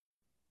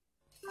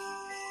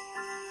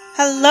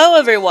Hello,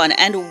 everyone,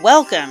 and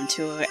welcome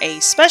to a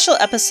special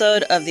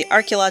episode of the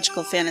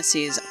Archaeological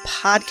Fantasies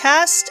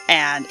podcast.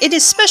 And it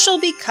is special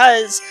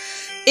because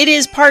it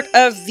is part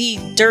of the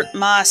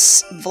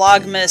Dirtmas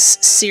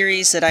Vlogmas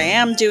series that I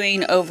am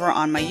doing over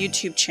on my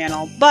YouTube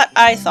channel. But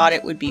I thought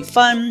it would be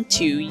fun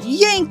to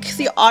yank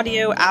the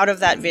audio out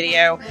of that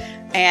video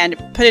and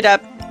put it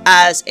up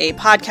as a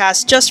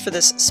podcast just for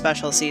this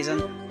special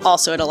season.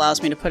 Also, it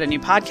allows me to put a new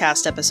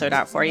podcast episode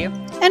out for you.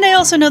 And I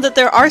also know that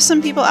there are some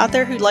people out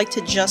there who like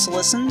to just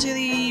listen to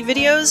the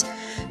videos,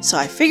 so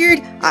I figured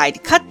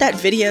I'd cut that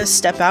video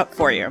step out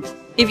for you.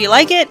 If you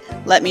like it,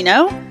 let me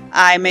know.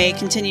 I may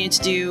continue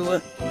to do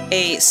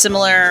a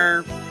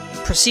similar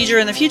procedure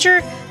in the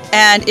future,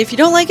 and if you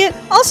don't like it,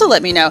 also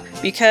let me know,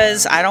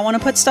 because I don't want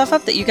to put stuff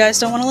up that you guys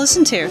don't want to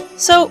listen to.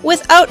 So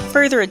without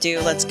further ado,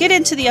 let's get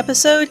into the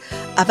episode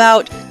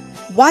about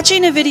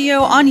watching a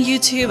video on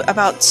YouTube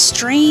about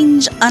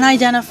strange,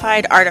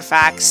 unidentified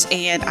artifacts,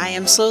 and I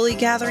am slowly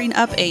gathering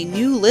up a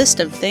new list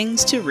of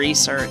things to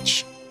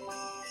research.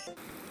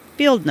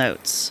 Field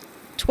Notes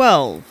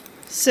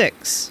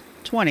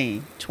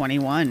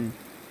 12/6/2021.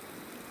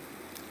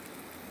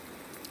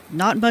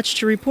 Not much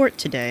to report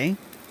today.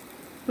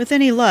 With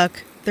any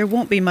luck, there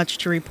won't be much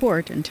to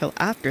report until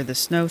after the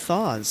snow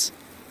thaws.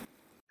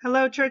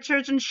 Hello, Church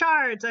and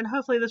Shards, and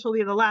hopefully this will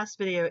be the last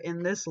video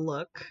in this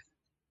look.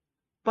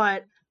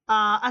 But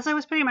as I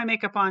was putting my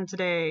makeup on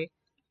today,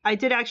 I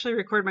did actually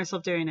record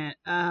myself doing it.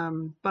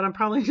 But I'm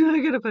probably not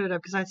going to put it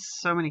up because I have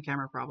so many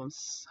camera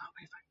problems. So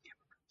many fucking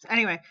camera problems.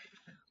 Anyway,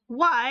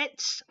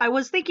 what I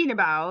was thinking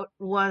about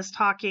was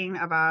talking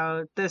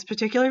about this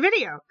particular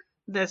video.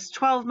 This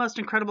 12 most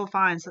incredible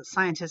finds that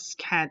scientists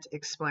can't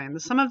explain.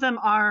 Some of them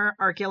are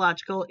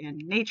archaeological in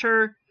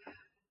nature.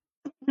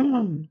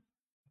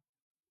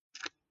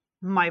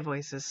 My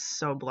voice is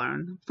so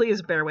blown.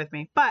 Please bear with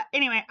me. But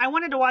anyway, I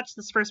wanted to watch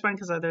this first one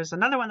because there's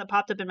another one that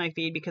popped up in my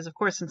feed because, of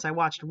course, since I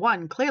watched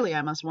one, clearly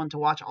I must want to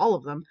watch all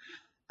of them.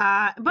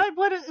 But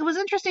what it was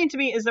interesting to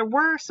me is there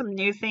were some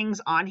new things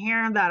on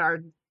here that are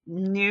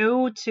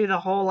new to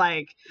the whole,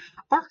 like,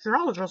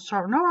 archaeologists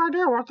have no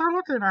idea what they're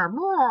looking at.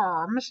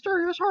 Oh,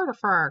 mysterious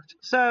artifact.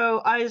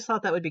 So I just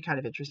thought that would be kind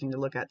of interesting to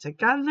look at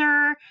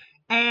together.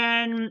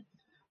 And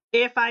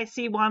if I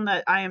see one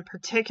that I am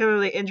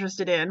particularly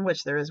interested in,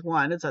 which there is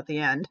one, it's at the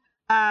end,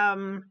 I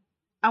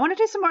want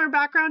to do some more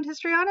background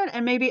history on it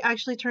and maybe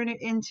actually turn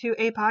it into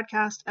a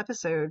podcast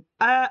episode.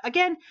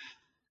 Again,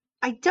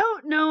 I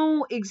don't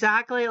know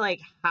exactly like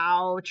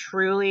how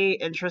truly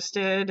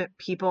interested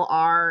people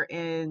are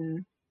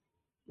in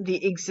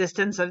the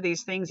existence of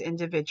these things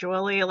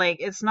individually. Like,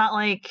 it's not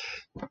like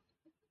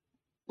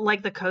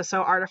the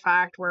Koso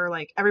artifact where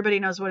like everybody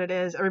knows what it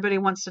is, everybody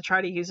wants to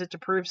try to use it to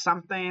prove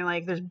something.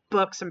 Like, there's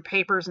books and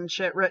papers and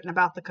shit written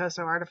about the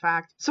Koso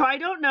artifact. So I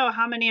don't know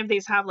how many of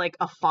these have like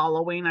a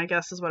following, I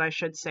guess is what I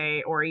should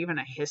say, or even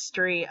a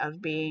history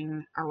of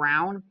being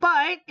around.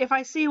 But if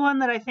I see one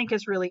that I think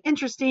is really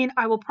interesting,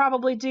 I will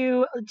probably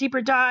do a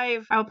deeper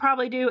dive.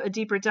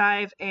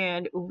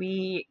 And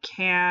we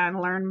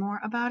can learn more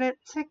about it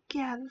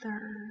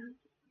together.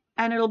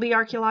 And it'll be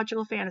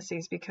archaeological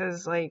fantasies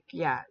because, like,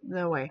 yeah,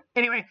 no way.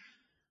 Anyway,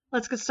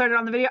 let's get started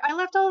on the video. I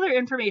left all their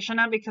information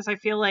up because I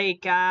feel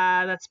like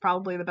that's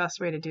probably the best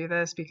way to do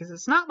this because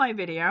it's not my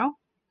video.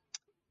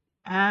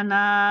 And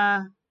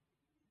I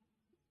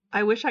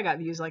wish I got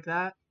views like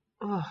that.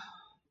 Oh,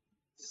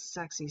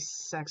 sexy,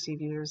 sexy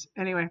views.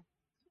 Anyway,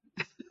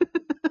 I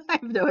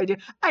have no idea.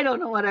 I don't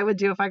know what I would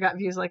do if I got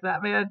views like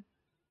that, man.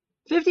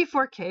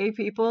 54K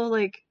people,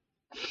 like...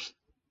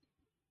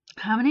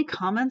 How many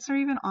comments are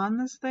even on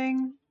this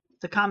thing?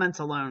 The comments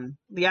alone.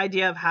 The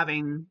idea of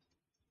having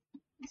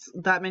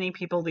that many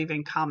people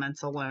leaving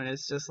comments alone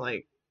is just,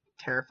 like,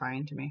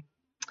 terrifying to me.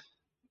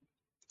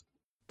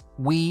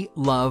 We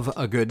love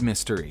a good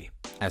mystery.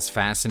 As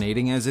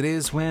fascinating as it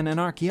is when an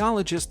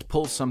archaeologist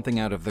pulls something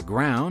out of the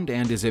ground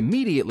and is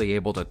immediately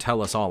able to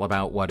tell us all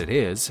about what it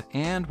is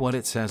and what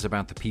it says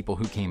about the people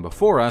who came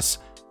before us,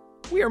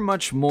 we are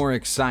much more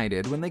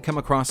excited when they come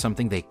across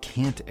something they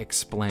can't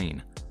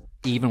explain.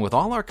 Even with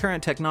all our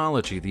current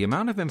technology, the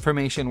amount of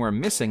information we're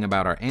missing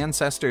about our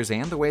ancestors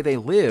and the way they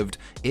lived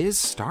is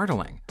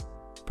startling.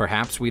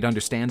 Perhaps we'd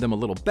understand them a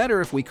little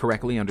better if we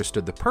correctly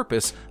understood the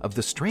purpose of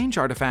the strange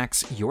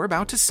artifacts you're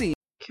about to see.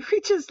 Can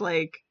we just,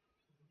 like...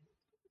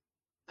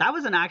 That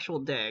was an actual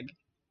dig.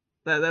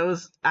 That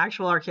was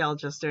actual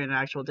archaeologists doing an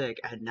actual dig.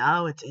 And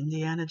now it's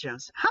Indiana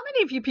Jones. How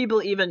many of you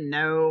people even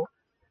know...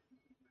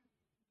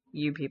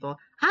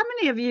 How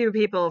many of you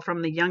people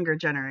from the younger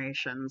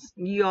generations,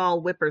 you all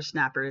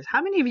whippersnappers,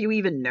 how many of you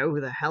even know who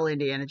the hell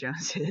Indiana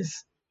Jones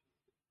is?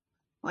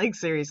 Like,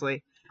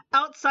 seriously.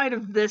 Outside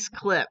of this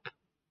clip,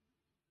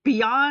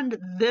 beyond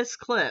this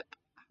clip,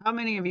 how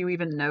many of you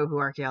even know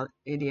who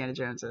Indiana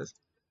Jones is?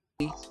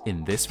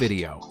 In this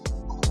video.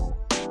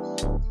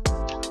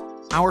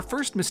 Our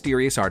first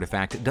mysterious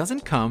artifact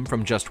doesn't come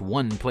from just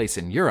one place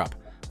in Europe,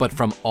 but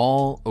from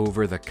all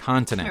over the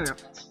continent.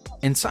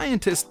 And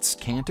scientists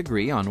can't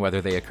agree on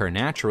whether they occur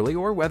naturally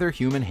or whether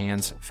human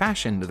hands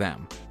fashioned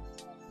them.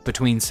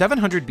 Between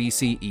 700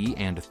 BCE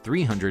and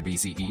 300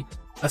 BCE,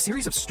 a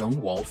series of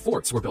stone-walled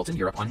forts were built in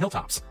Europe on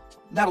hilltops.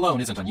 That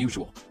alone isn't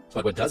unusual,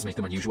 but what does make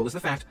them unusual is the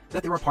fact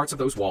that there are parts of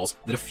those walls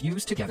that have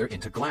fused together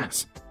into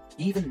glass.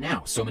 Even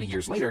now, so many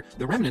years later,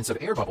 the remnants of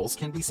air bubbles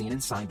can be seen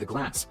inside the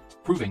glass,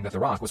 proving that the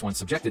rock was once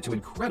subjected to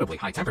incredibly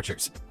high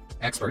temperatures.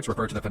 Experts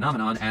refer to the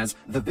phenomenon as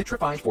the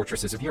vitrified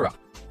fortresses of Europe.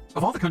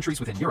 Of all the countries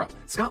within Europe,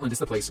 Scotland is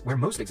the place where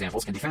most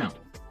examples can be found.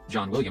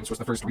 John Williams was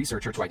the first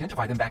researcher to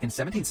identify them back in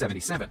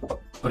 1777,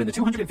 but in the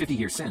 250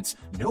 years since,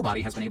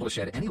 nobody has been able to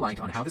shed any light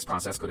on how this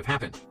process could have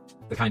happened.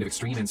 The kind of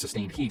extreme and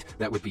sustained heat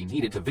that would be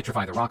needed to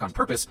vitrify the rock on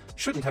purpose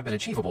shouldn't have been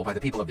achievable by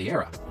the people of the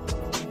era.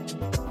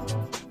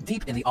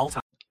 Deep in the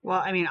all-time...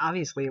 Well, I mean,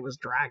 obviously it was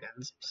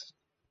dragons.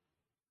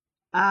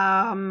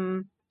 I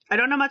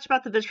don't know much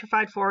about the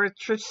vitrified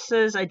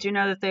fortresses. I do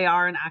know that they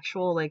are an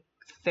actual, like,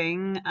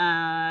 thing.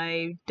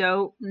 I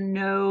don't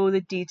know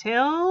the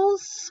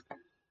details,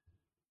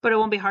 but it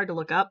won't be hard to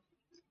look up.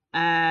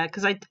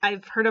 Because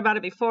I've heard about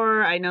it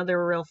before. I know they're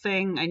a real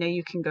thing. I know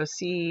you can go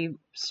see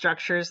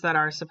structures that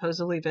are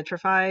supposedly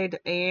vitrified,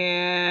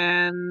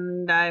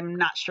 and I'm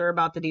not sure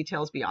about the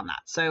details beyond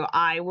that. So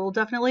I will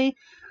definitely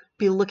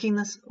be looking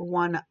this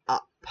one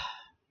up.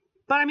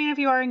 But I mean, if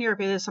you are in Europe,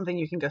 it is something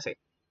you can go see.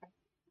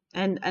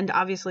 And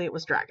obviously it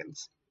was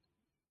dragons.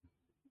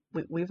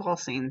 We've all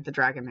seen the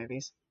dragon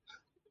movies.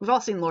 We've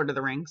all seen Lord of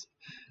the Rings.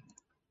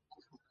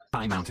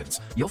 High mountains,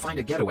 you'll find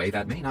a getaway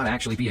that may not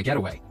actually be a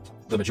getaway.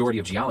 The majority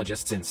of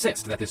geologists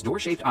insist that this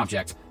door-shaped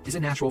object is a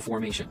natural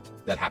formation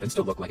that happens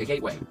to look like a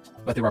gateway.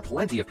 But there are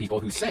plenty of people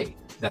who say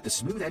that the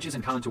smooth edges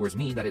and contours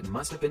mean that it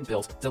must have been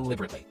built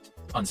deliberately.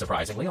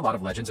 Unsurprisingly, a lot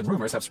of legends and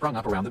rumors have sprung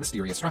up around the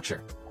mysterious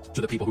structure.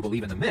 To the people who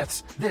believe in the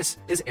myths, this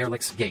is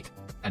Ehrlich's Gate,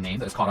 a name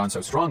that has caught on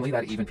so strongly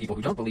that even people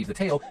who don't believe the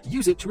tale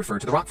use it to refer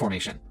to the rock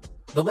formation.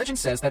 The legend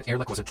says that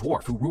Ehrlich was a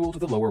dwarf who ruled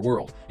the lower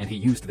world, and he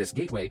used this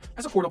gateway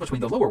as a portal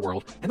between the lower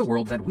world and the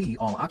world that we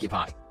all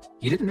occupy.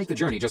 He didn't make the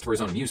journey just for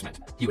his own amusement.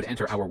 He would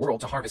enter our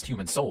world to harvest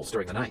human souls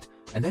during the night,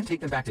 and then take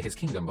them back to his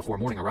kingdom before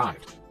morning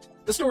arrived.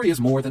 The story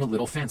is more than a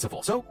little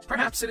fanciful, so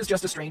perhaps it is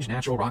just a strange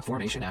natural rock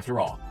formation after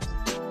all.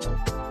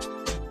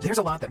 There's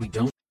a lot that we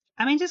don't...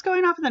 I mean, just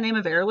going off of the name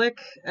of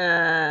Ehrlich,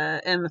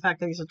 and the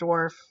fact that he's a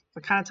dwarf,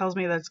 it kind of tells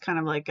me that it's kind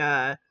of like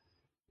a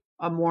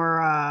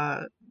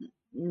more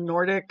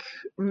Nordic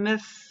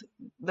myth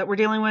that we're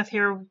dealing with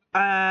here,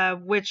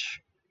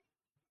 which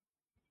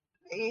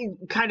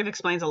kind of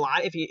explains a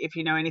lot if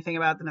you know anything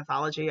about the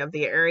mythology of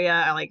the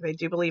area. Like, they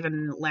do believe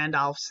in land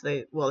elves.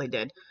 They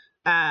did.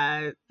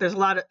 There's a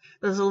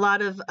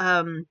lot of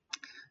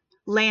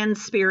land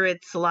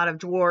spirits, a lot of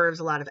dwarves,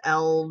 a lot of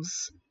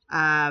elves,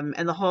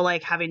 and the whole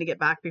like having to get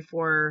back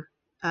before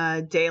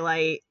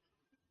daylight.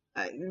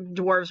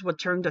 Dwarves would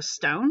turn to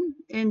stone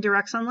in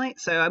direct sunlight.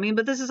 So I mean,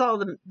 but this is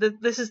all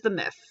this is the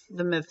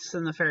myths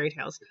and the fairy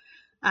tales.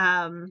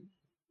 I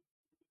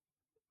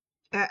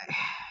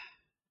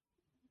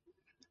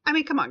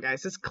mean, come on,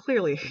 guys. It's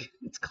clearly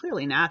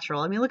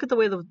natural. I mean, look at the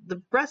way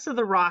the rest of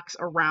the rocks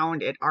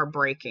around it are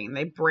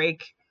breaking.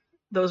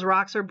 Those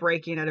rocks are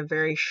breaking at a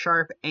very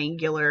sharp,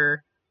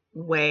 angular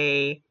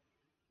way.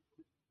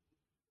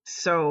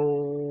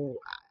 So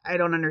I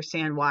don't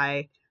understand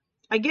why.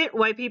 I get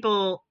why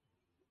people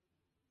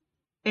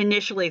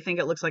initially think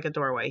it looks like a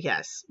doorway,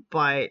 yes,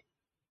 but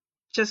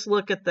just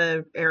look at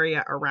the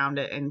area around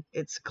it and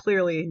it's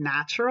clearly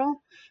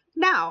natural.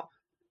 Now,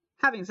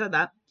 having said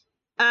that,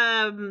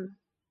 I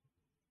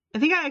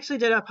think I actually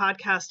did a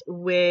podcast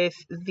with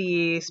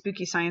the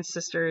Spooky Science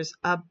Sisters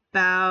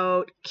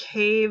about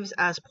caves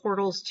as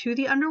portals to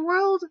the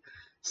underworld.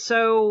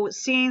 So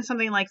seeing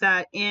something like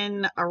that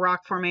in a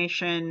rock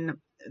formation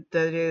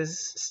that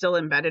is still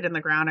embedded in the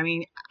ground, I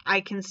mean,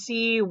 I can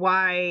see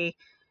why,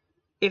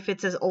 if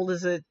it's as old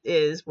as it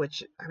is,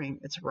 which, I mean,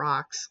 it's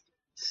rocks,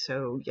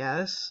 so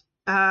yes,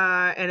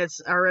 and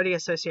it's already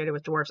associated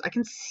with dwarves, I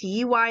can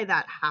see why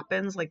that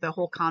happens. Like the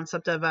whole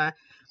concept of an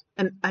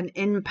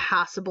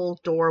impassable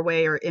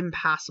doorway or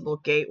impassable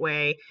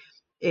gateway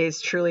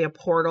is truly a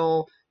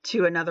portal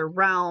to another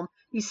realm.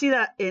 You see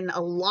that in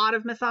a lot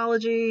of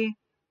mythology.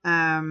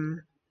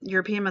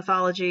 European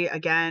mythology,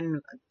 again,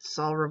 it's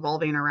all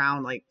revolving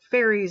around like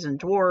fairies and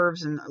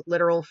dwarves and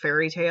literal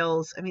fairy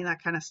tales. I mean,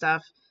 that kind of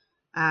stuff.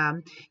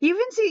 You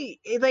even see,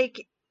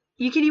 like,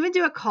 you can even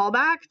do a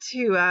callback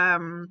to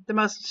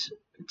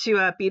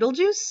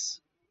Beetlejuice,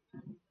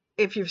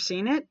 if you've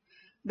seen it.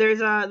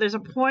 There's a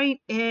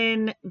point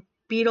in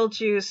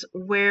Beetlejuice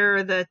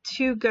where the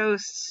two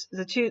ghosts,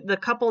 the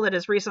couple that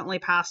has recently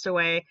passed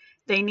away,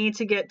 they need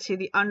to get to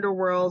the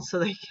underworld so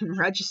they can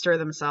register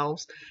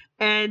themselves.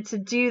 And to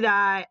do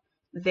that,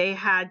 they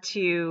had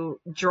to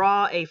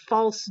draw a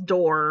false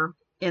door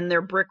in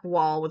their brick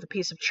wall with a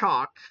piece of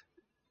chalk.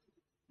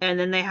 And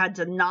then they had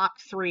to knock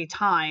 3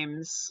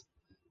 times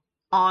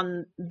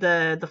on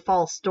the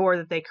false door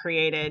that they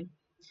created.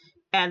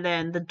 And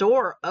then the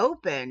door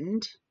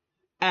opened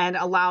and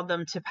allowed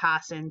them to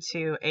pass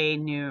into a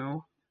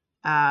new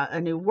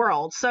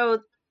world. So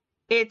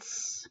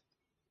it's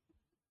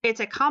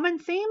a common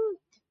theme,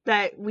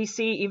 that we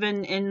see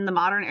even in the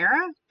modern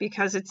era,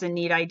 because it's a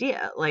neat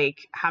idea. Like,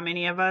 how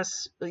many of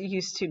us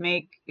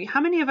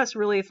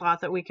really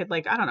thought that we could,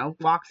 like, I don't know,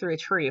 walk through a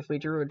tree if we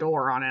drew a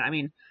door on it? I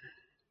mean,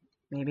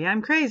 maybe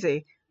I'm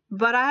crazy,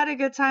 but I had a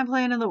good time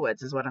playing in the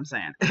woods is what I'm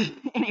saying.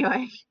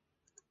 Anyway.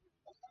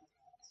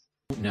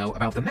 Know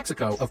about the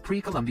Mexico of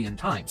pre-Columbian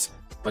times.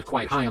 But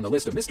quite high on the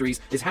list of mysteries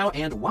is how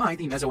and why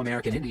the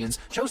Mesoamerican Indians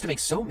chose to make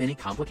so many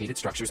complicated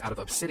structures out of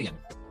obsidian.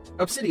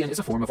 Obsidian is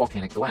a form of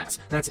volcanic glass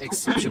that's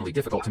exceptionally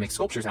difficult to make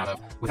sculptures out of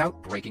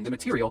without breaking the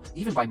material,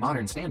 even by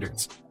modern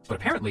standards. But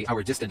apparently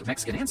our distant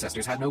Mexican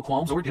ancestors had no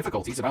qualms or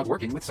difficulties about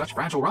working with such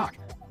fragile rock.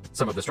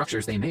 Some of the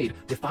structures they made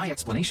defy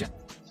explanation.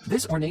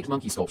 This ornate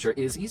monkey sculpture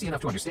is easy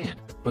enough to understand,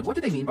 but what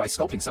do they mean by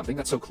sculpting something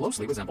that so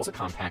closely resembles a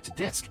compact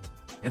disc?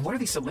 And what are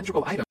these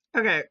cylindrical items?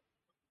 Okay.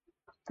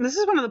 This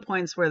is one of the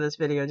points where this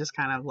video just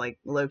kind of like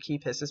low-key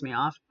pisses me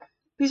off.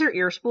 These are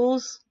ear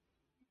spools.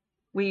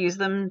 We use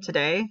them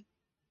today.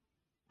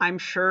 I'm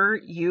sure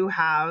you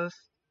have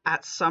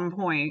at some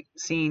point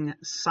seen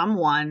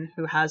someone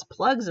who has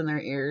plugs in their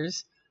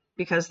ears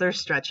because they're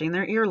stretching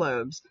their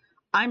earlobes.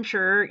 I'm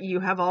sure you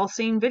have all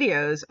seen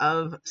videos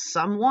of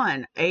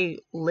someone, a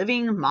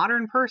living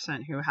modern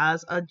person, who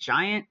has a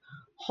giant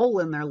hole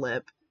in their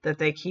lip that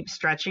they keep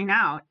stretching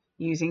out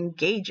using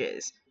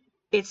gauges.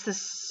 It's the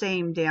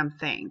same damn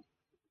thing.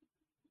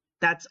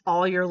 That's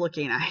all you're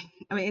looking at.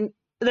 I mean,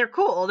 they're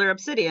cool. They're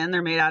obsidian.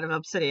 They're made out of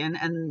obsidian.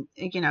 And,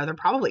 you know, they're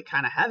probably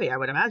kind of heavy, I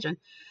would imagine.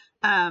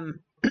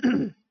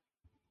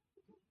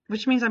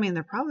 Which means, I mean,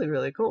 they're probably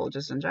really cool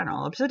just in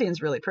general.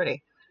 Obsidian's really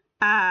pretty.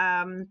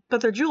 But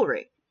they're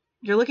jewelry.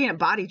 You're looking at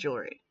body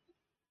jewelry.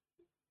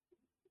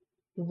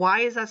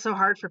 Why is that so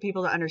hard for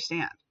people to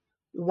understand?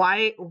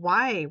 Why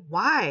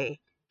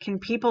can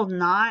people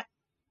not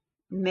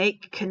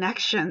make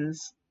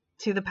connections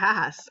to the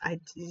past? It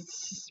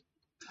just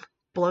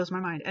blows my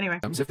mind. Anyway.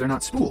 If they're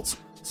not spools,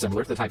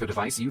 similar to the type of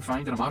device you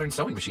find in a modern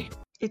sewing machine.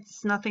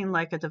 It's nothing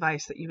like a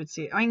device that you would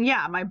see. I mean,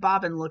 yeah, my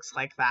bobbin looks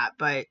like that,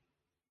 but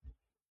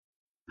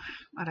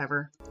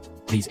whatever.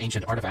 These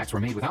ancient artifacts were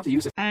made without the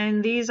use of...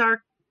 And these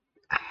are...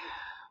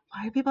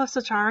 Why do people have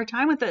such a hard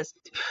time with this?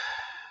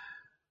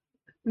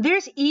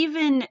 There's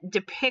even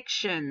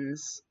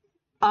depictions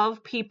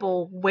of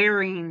people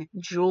wearing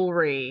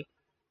jewelry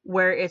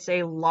where it's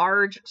a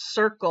large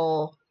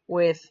circle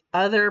with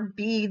other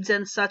beads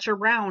and such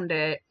around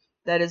it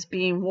that is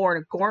being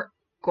worn.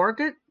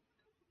 Gorget?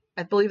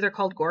 I believe they're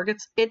called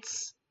gorgets.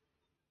 It's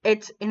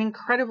an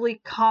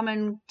incredibly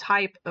common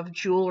type of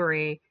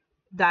jewelry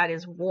that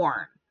is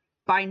worn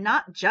by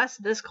not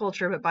just this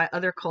culture, but by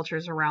other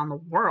cultures around the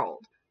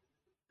world.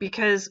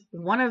 Because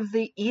one of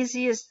the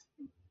easiest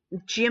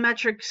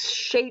geometric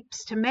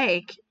shapes to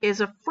make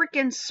is a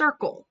freaking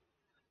circle.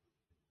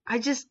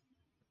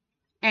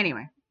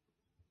 Anyway.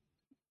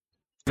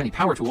 Any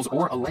power tools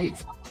or a lathe,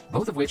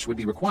 both of which would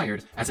be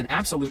required as an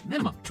absolute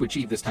minimum to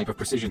achieve this type of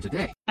precision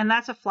today. And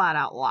that's a flat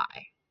out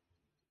lie.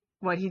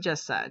 What he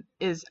just said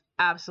is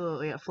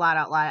absolutely a flat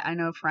out lie.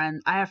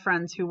 I have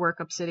friends who work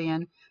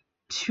obsidian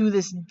to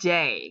this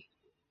day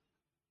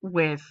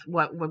with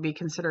what would be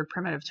considered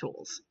primitive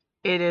tools.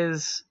 It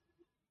is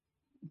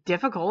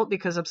difficult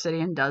because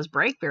obsidian does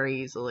break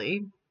very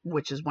easily,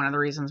 which is one of the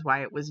reasons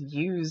why it was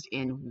used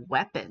in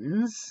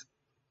weapons.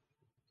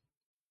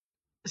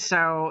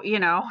 So, you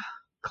know,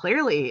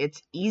 clearly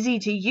it's easy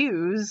to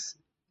use.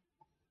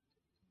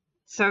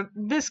 So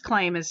this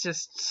claim is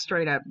just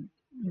straight up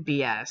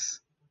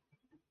BS.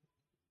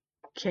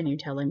 Can you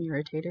tell I'm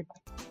irritated?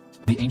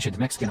 The ancient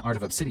Mexican art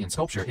of obsidian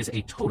sculpture is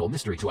a total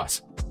mystery to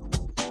us.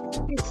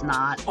 It's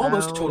not.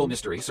 Almost total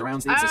mystery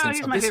surrounds the existence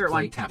of this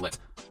clay tablet,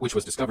 which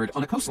was discovered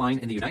on a coastline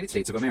in the United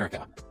States of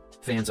America.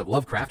 Fans of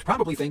Lovecraft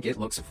probably think it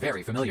looks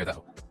very familiar,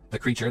 though. The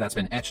creature that's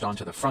been etched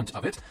onto the front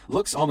of it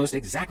looks almost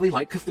exactly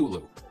like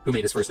Cthulhu, who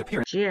made his first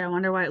appearance. Gee, I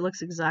wonder why it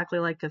looks exactly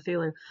like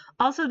Cthulhu.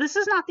 Also, this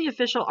is not the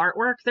official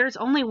artwork. There's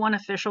only one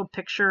official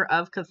picture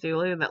of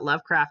Cthulhu that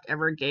Lovecraft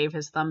ever gave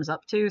his thumbs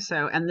up to,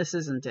 and this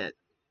isn't it.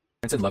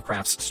 In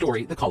Lovecraft's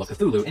story, The Call of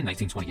Cthulhu, in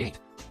 1928.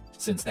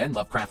 Since then,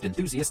 Lovecraft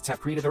enthusiasts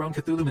have created their own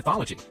Cthulhu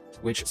mythology,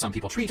 which some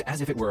people treat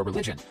as if it were a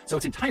religion, so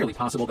it's entirely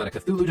possible that a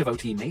Cthulhu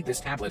devotee made this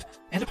tablet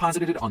and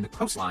deposited it on the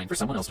coastline for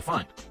someone else to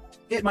find.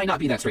 It might not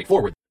be that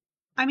straightforward.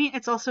 I mean,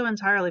 it's also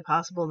entirely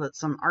possible that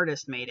some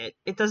artist made it.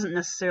 It doesn't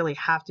necessarily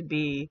have to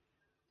be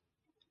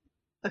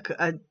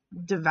a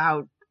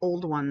devout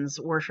old ones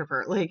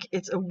worshiper. Like,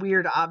 it's a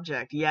weird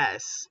object,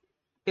 yes.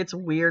 It's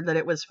weird that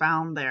it was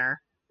found there.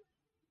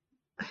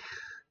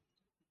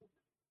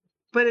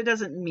 But it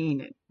doesn't mean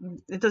it.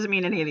 It doesn't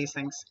mean any of these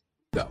things.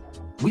 Though,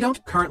 we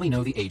don't currently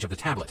know the age of the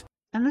tablet.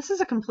 And this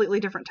is a completely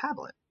different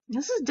tablet.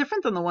 This is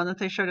different than the one that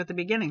they showed at the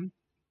beginning.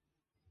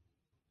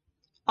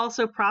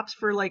 Also, props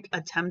for, like,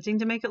 attempting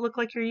to make it look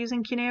like you're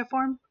using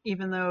cuneiform,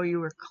 even though you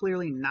were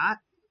clearly not.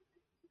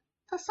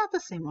 That's not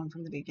the same one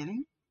from the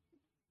beginning.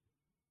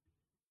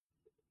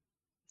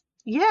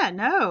 Yeah,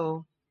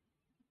 no.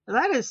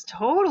 That is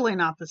totally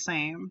not the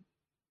same.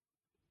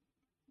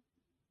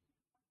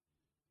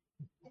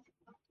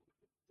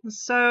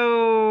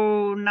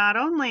 So, not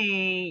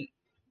only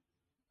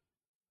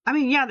I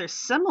mean, yeah, they're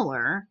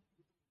similar,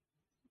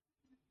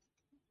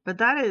 but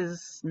that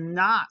is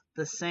not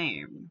the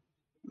same.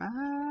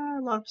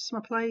 Love's My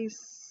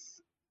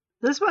Place.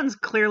 This one's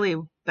clearly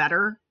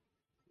better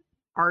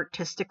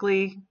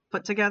artistically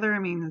put together. I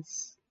mean,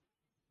 it's,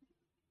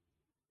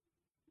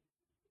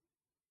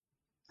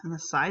 and the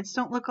sides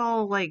don't look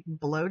all like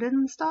bloated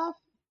and stuff.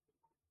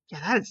 Yeah,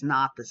 that is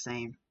not the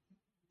same.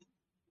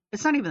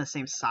 It's not even the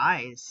same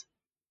size.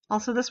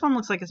 Also, this one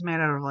looks like it's made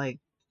out of like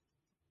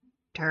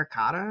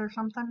terracotta or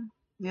something.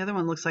 The other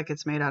one looks like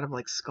it's made out of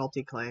like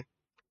sculpty clay.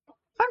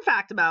 Fun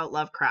fact about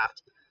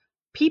Lovecraft.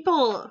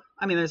 People,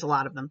 I mean, there's a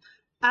lot of them.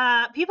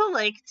 People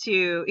like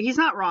to, he's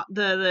not wrong,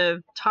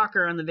 the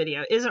talker on the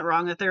video isn't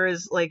wrong that there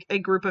is like a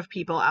group of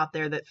people out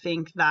there that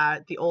think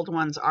that the old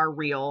ones are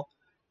real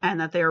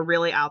and that they are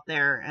really out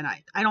there. And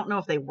I don't know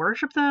if they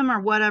worship them or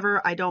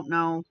whatever. I don't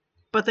know.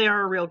 But they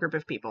are a real group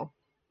of people.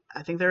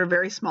 I think they're a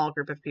very small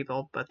group of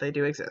people, but they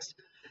do exist.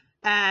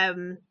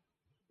 But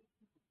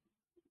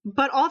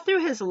all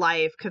through his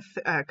life,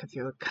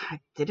 Cthulhu, God,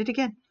 did it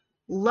again.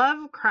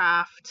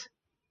 Lovecraft,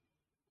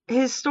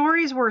 his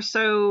stories were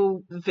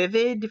so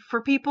vivid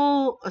for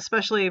people,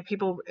 especially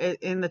people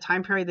in the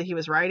time period that he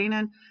was writing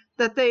in,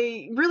 that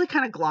they really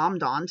kind of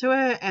glommed onto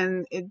it,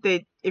 and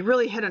it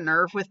really hit a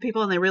nerve with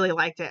people, and they really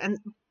liked it. And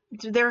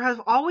there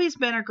have always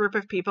been a group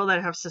of people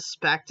that have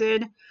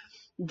suspected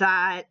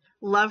that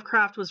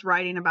Lovecraft was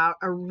writing about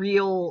a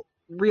real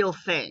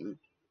thing,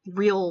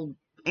 real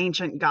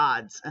ancient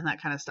gods and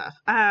that kind of stuff.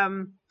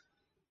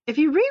 If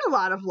you read a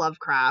lot of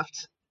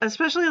Lovecraft,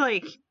 especially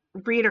like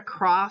read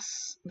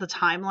across the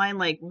timeline,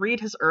 like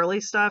read his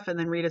early stuff and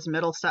then read his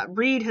middle stuff,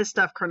 read his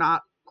stuff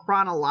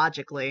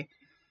chronologically,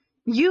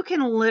 you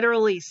can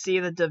literally see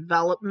the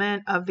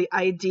development of the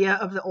idea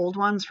of the old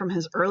ones from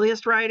his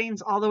earliest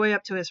writings all the way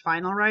up to his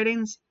final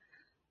writings.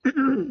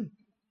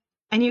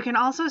 And you can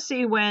also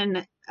see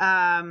when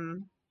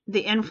the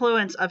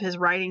influence of his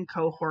writing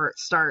cohort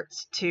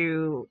starts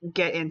to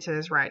get into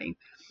his writing.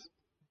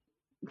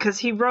 Because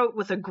he wrote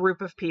with a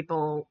group of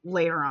people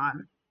later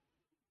on.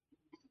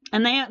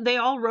 And they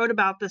all wrote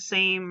about the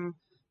same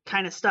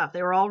kind of stuff.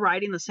 They were all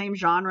writing the same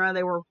genre.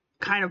 They were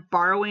kind of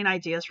borrowing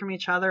ideas from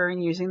each other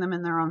and using them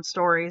in their own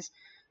stories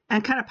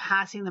and kind of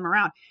passing them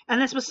around. And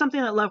this was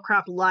something that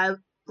Lovecraft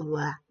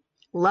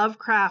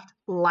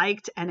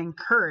liked and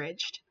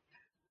encouraged.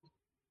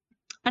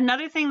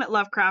 Another thing that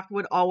Lovecraft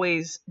would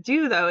always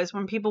do, though, is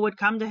when people would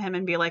come to him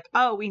and be like,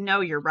 oh, we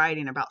know you're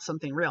writing about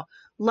something real.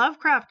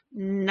 Lovecraft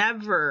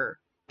never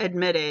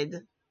admitted.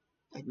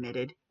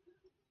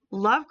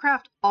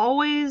 Lovecraft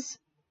always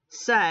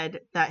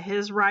said that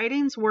his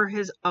writings were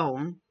his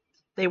own.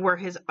 They were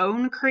his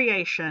own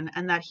creation,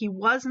 and that he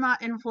was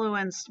not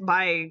influenced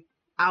by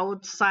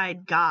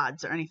outside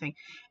gods or anything.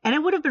 And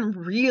it would have been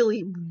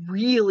really,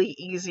 really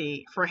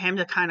easy for him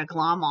to kind of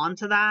glom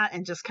onto that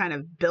and just kind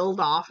of build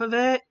off of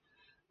it.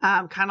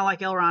 Kind of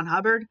like L. Ron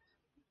Hubbard,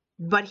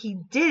 but he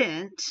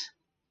didn't.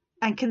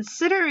 And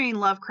considering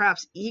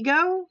Lovecraft's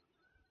ego,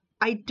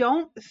 I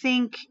don't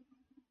think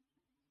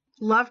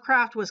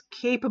Lovecraft was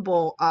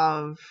capable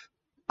of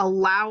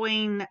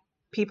allowing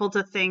people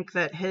to think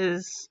that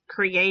his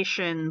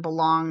creation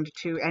belonged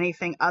to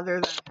anything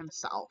other than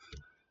himself.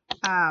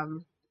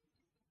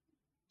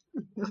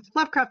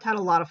 Lovecraft had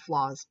a lot of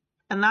flaws,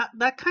 and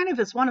that kind of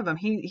is one of them.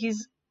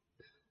 He's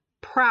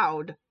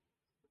proud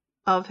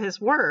of his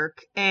work,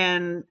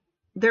 and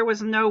there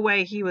was no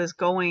way he was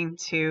going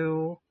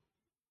to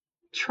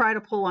try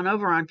to pull one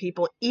over on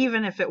people,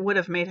 even if it would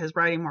have made his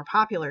writing more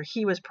popular.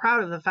 He was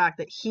proud of the fact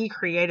that he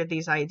created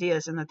these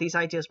ideas and that these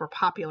ideas were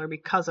popular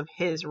because of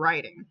his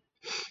writing.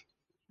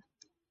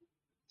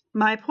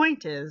 My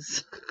point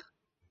is,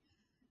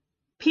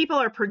 people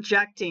are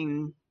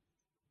projecting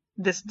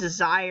this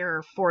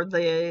desire for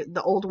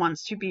the old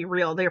ones to be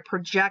real. They're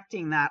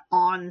projecting that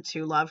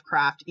onto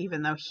Lovecraft,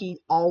 even though he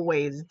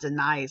always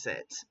denies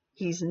it.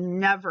 He's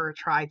never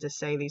tried to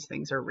say these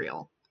things are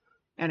real.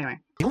 Anyway.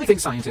 The only thing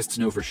scientists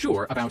know for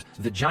sure about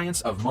the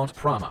giants of Mont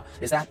Prama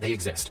is that they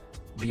exist.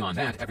 Beyond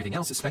that, everything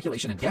else is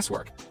speculation and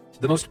guesswork.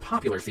 The most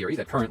popular theory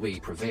that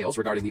currently prevails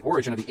regarding the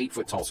origin of the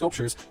 8-foot-tall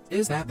sculptures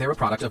is that they're a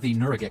product of the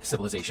Nuraghic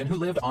civilization who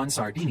lived on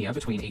Sardinia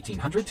between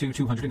 1800 to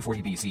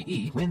 240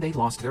 BCE when they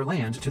lost their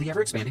land to the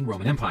ever-expanding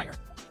Roman Empire.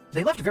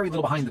 They left very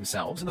little behind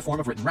themselves in the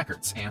form of written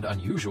records, and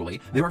unusually,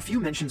 there are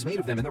few mentions made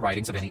of them in the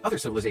writings of any other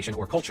civilization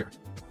or culture.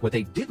 What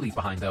they did leave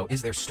behind, though,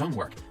 is their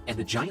stonework, and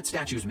the giant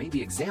statues may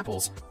be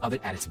examples of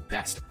it at its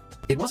best.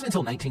 It wasn't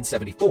until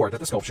 1974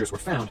 that the sculptures were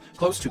found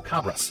close to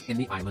Cabras in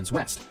the island's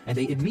west, and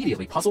they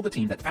immediately puzzled the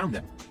team that found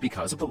them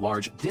because of the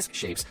large disc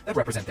shapes that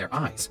represent their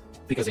eyes.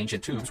 Because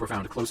ancient tombs were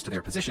found close to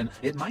their position,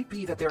 it might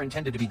be that they're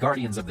intended to be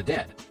guardians of the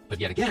dead.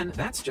 But yet again,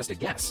 that's just a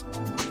guess.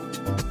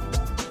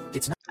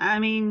 I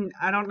mean,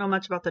 I don't know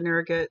much about the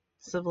Nuraghic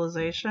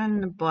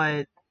civilization,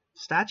 but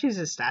statues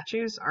is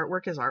statues,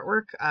 artwork is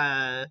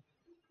artwork.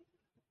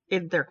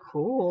 They're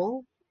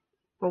cool,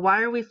 but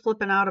why are we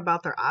flipping out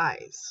about their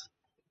eyes?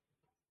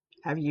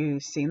 Have you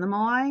seen the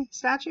Moai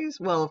statues?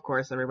 Well, of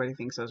course, everybody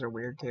thinks those are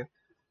weird too.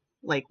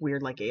 Like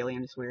weird, like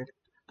Alien is weird.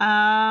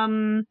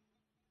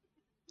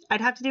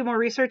 I'd have to do more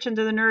research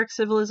into the Nuruk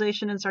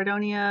civilization in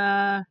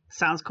Sardonia.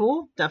 Sounds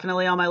cool.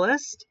 Definitely on my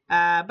list.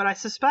 But I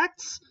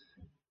suspect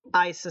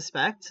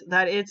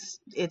that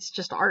it's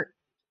just art.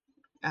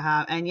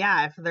 And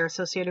yeah, if they're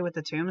associated with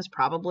the tombs,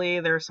 probably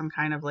there's some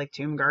kind of like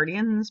tomb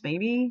guardians,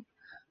 maybe.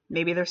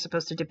 Maybe they're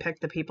supposed to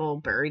depict the people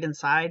buried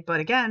inside.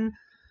 But again,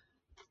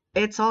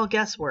 it's all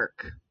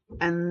guesswork.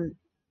 And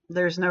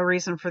there's no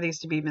reason for these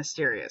to be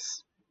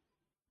mysterious.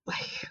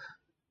 Like,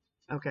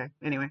 okay,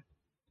 anyway.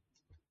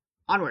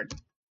 Onward.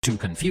 To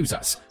confuse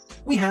us.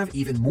 We have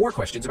even more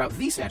questions about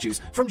these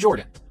statues from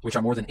Jordan, which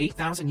are more than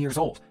 8,000 years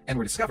old and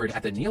were discovered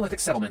at the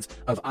Neolithic settlement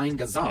of Ain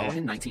Ghazal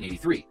in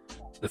 1983.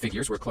 The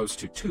figures were close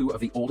to 2 of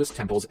the oldest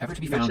temples ever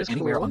to be found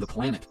anywhere on the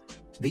planet.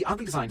 The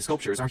oddly designed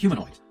sculptures are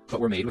humanoid, but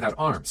were made without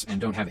arms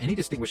and don't have any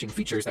distinguishing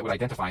features that would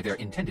identify their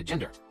intended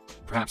gender.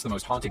 Perhaps the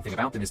most haunting thing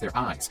about them is their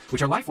eyes,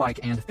 which are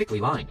lifelike and thickly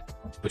lined.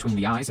 Between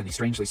the eyes and the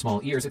strangely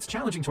small ears, it's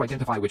challenging to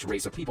identify which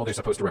race of people they're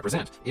supposed to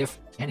represent, if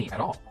any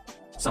at all.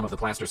 Some of the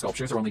plaster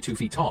sculptures are only 2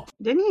 feet tall.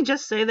 Didn't he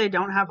just say they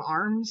don't have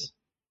arms?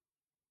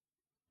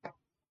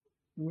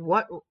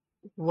 What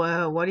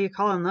are you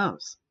calling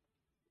those?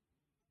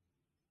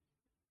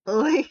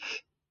 Like,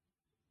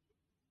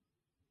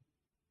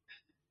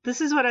 this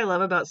is what I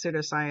love about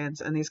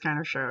pseudoscience and these kind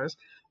of shows.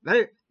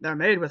 They're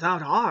made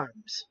without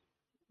arms.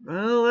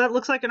 Well, that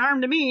looks like an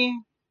arm to me.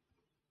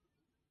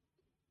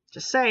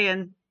 Just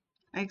saying.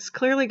 It's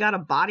clearly got a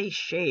body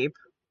shape.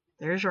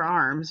 There's your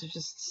arms. You're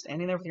just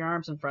standing there with your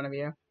arms in front of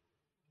you.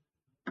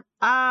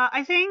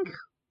 I think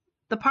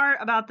the part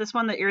about this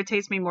one that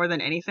irritates me more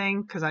than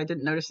anything, because I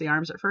didn't notice the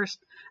arms at first,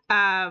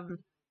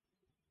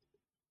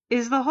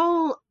 is the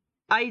whole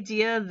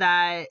idea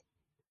that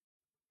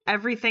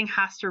everything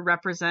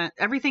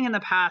in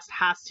the past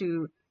has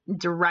to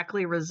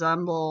directly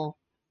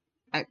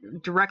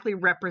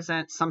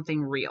represent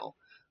something real.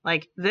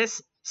 Like,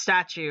 this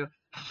statue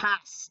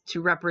has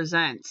to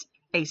represent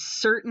a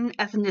certain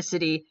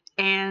ethnicity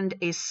and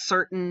a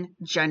certain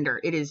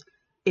gender. It is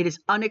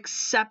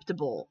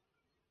unacceptable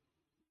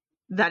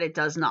that it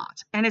does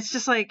not. And it's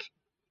just like,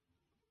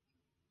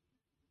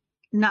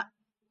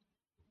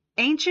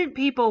 ancient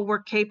people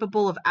were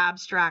capable of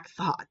abstract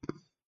thought.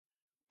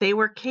 They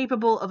were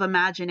capable of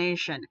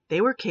imagination.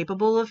 They were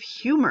capable of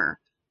humor.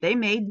 They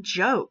made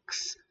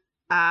jokes.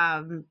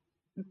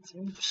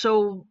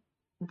 So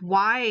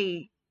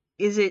why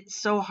is it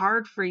so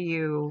hard for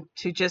you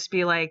to just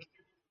be like,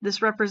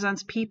 this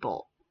represents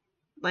people?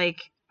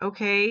 Like,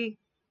 okay,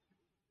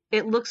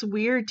 it looks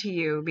weird to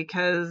you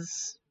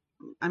because,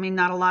 I mean,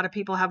 not a lot of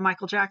people have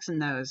Michael Jackson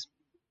nose.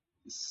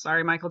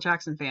 Sorry, Michael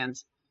Jackson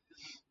fans.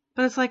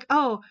 But it's like,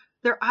 oh,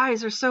 their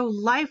eyes are so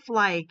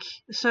lifelike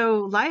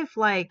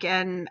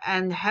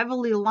and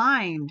heavily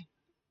lined.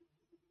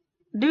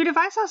 Dude, if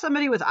I saw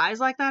somebody with eyes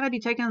like that, I'd be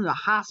taken to the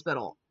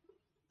hospital.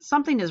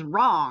 Something is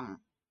wrong.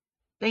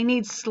 They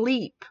need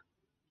sleep.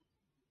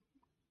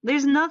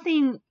 There's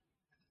nothing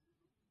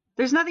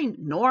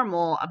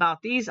normal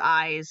about these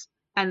eyes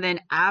and then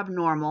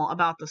abnormal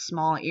about the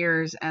small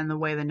ears and the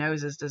way the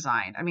nose is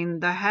designed. I mean,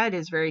 the head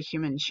is very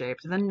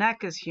human-shaped. The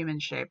neck is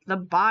human-shaped. The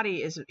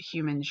body is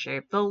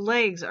human-shaped. The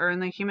legs are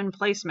in the human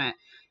placement.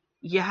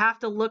 You have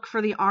to look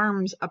for the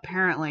arms,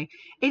 apparently.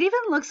 It even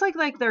looks like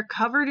they're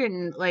covered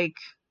in, like,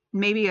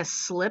 maybe a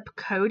slip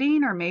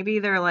coating, or maybe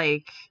they're,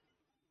 like,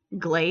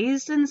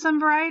 glazed in some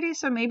variety.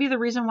 So maybe the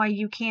reason why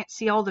you can't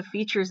see all the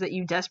features that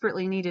you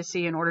desperately need to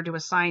see in order to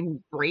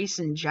assign race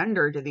and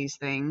gender to these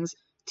things,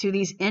 to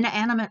these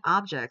inanimate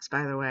objects,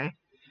 by the way,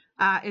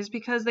 is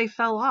because they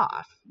fell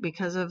off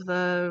because of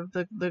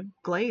the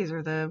glaze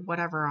or the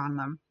whatever on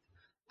them.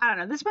 I don't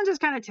know. This one just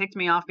kind of ticked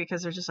me off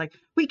because they're just like,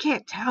 we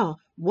can't tell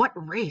what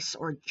race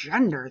or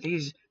gender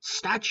these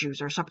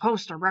statues are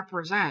supposed to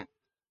represent.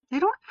 They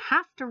don't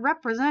have to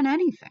represent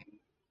anything.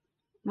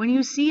 When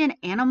you see an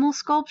animal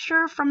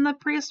sculpture from the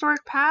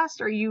prehistoric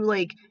past, are you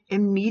like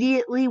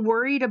immediately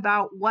worried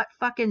about what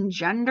fucking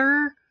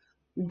gender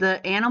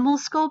the animal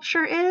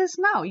sculpture is?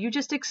 No, you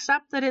just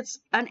accept that it's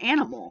an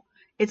animal.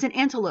 It's an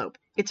antelope.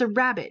 It's a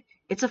rabbit.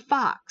 It's a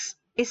fox.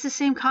 It's the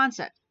same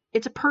concept.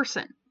 It's a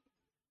person.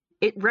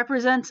 It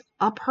represents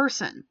a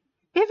person.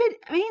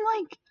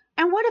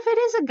 And what if it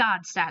is a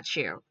god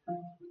statue?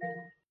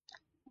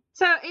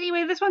 So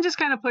anyway, this one just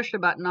kind of pushed a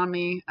button on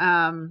me.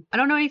 I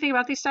don't know anything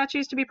about these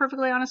statues, to be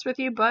perfectly honest with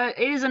you, but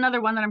it is another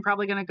one that I'm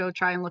probably going to go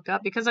try and look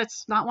up because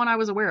it's not one I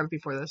was aware of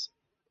before this.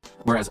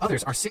 Whereas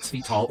others are 6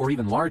 feet tall or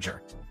even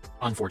larger.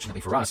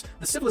 Unfortunately for us,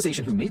 the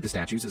civilization who made the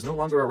statues is no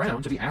longer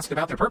around to be asked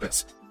about their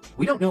purpose.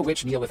 We don't know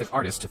which Neolithic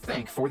artist to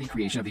thank for the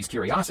creation of these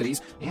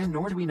curiosities, and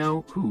nor do we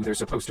know who they're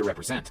supposed to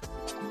represent.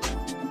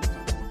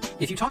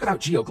 If you talk about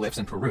geoglyphs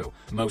in Peru,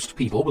 most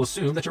people will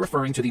assume that you're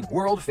referring to the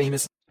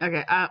world-famous...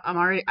 Okay,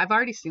 I've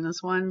already seen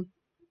this one,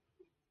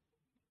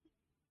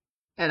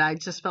 and I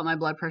just felt my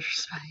blood pressure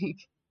spike.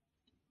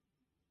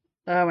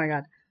 Oh my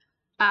god.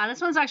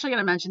 This one's actually going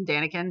to mention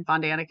Daniken,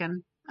 Von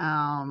Daniken.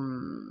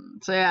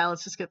 So yeah,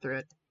 let's just get through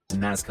it.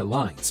 Nazca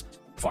lines.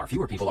 Far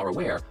fewer people are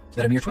aware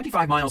that a mere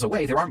 25 miles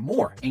away there are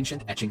more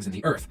ancient etchings in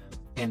the earth.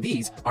 And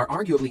these are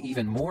arguably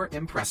even more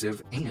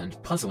impressive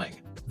and puzzling.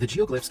 The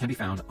geoglyphs can be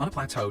found on a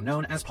plateau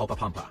known as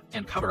Pulpapampa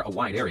and cover a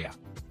wide area.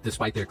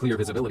 Despite their clear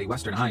visibility,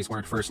 Western eyes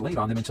weren't first laid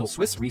on them until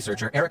Swiss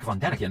researcher Eric von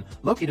Däniken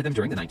located them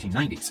during the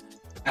 1990s.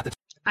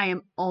 I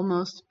am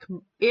almost...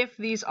 If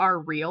these are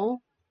real,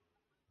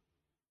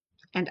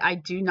 and I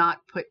do not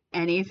put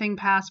anything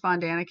past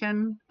von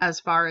Däniken as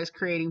far as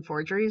creating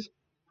forgeries,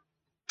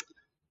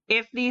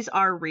 if these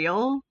are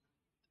real,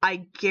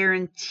 I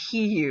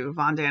guarantee you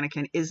von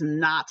Däniken is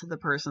not the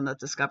person that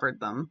discovered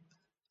them.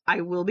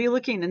 I will be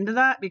looking into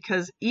that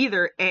because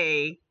either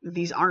A,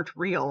 these aren't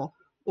real,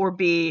 or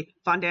B,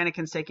 von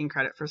Däniken's taking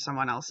credit for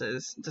someone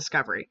else's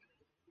discovery.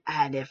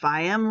 And if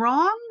I am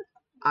wrong,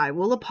 I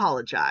will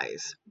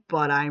apologize,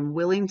 but I'm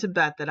willing to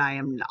bet that I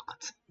am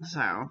not.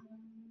 So,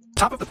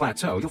 top of the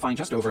plateau, you'll find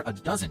just over a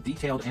dozen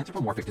detailed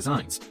anthropomorphic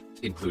designs,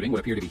 including what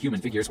appear to be human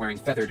figures wearing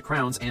feathered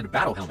crowns and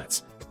battle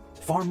helmets.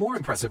 Far more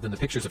impressive than the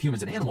pictures of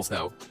humans and animals,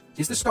 though,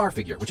 is the star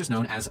figure, which is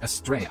known as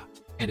Astrea,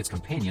 and its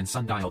companion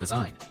sundial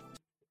design.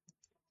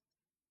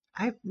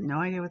 I have no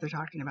idea what they're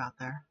talking about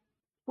there.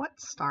 What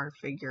star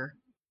figure?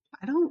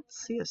 I don't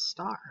see a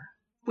star.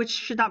 Which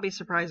should not be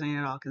surprising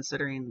at all,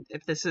 considering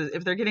if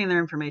they're getting their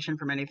information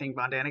from anything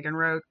von Däniken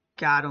wrote,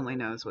 God only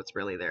knows what's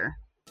really there.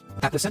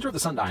 At the center of the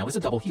sundial is a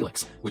double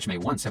helix, which may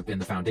once have been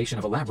the foundation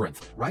of a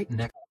labyrinth, right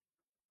next.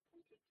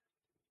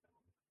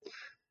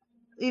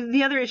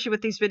 The other issue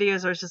with these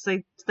videos is just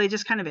they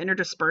just kind of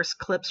interdisperse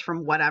clips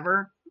from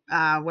whatever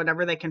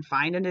they can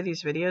find into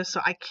these videos.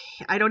 So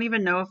I don't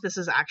even know if this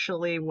is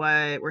actually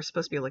what we're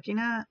supposed to be looking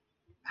at.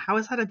 How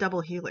is that a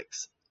double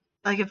helix?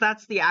 Like, if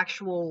that's the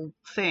actual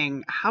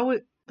thing,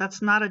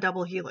 that's not a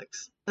double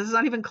helix. This is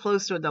not even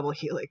close to a double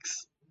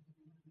helix.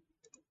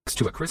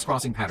 To a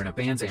crisscrossing pattern of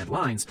bands and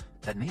lines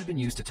that may have been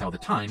used to tell the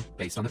time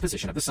based on the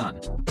position of the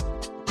sun.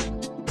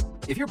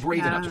 If you're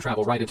brave enough to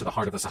travel right into the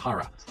heart of the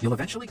Sahara, you'll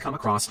eventually come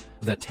across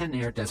the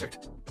Tenere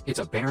Desert. It's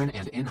a barren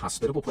and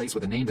inhospitable place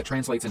with a name that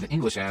translates into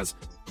English as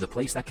the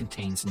place that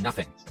contains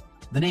nothing.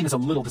 The name is a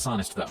little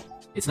dishonest, though.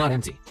 It's not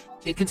empty.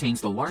 It contains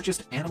the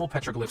largest animal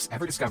petroglyphs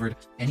ever discovered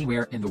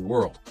anywhere in the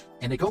world,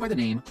 and they go by the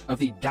name of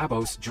the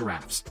Davos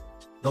giraffes.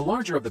 The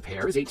larger of the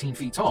pair is 18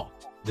 feet tall.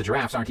 The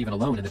giraffes aren't even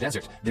alone in the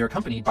desert. They're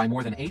accompanied by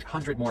more than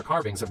 800 more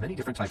carvings of many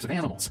different types of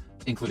animals,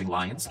 including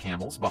lions,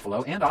 camels,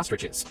 buffalo, and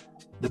ostriches.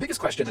 The biggest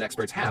question that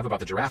experts have about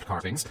the giraffe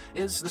carvings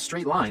is the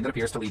straight line that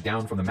appears to lead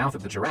down from the mouth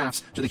of the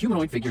giraffes to the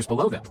humanoid figures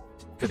below them.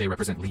 Could they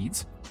represent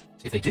leads?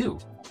 If they do,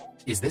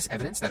 is this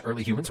evidence that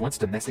early humans once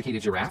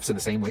domesticated giraffes in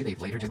the same way they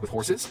later did with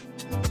horses?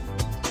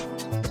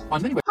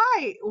 On many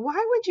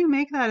Why would you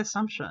make that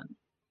assumption?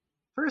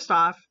 First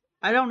off,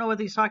 I don't know what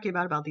he's talking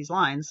about these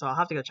lines, so I'll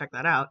have to go check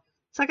that out.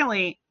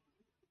 Secondly,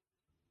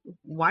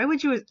 why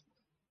would you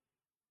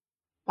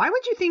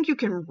think you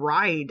can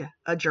ride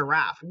a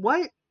giraffe?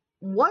 What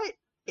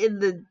in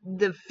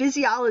the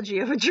physiology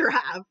of a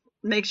giraffe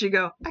makes you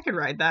go, I could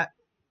ride that?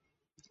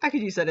 I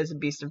could use that as a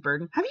beast of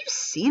burden. Have you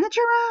seen a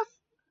giraffe?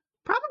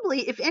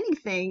 Probably, if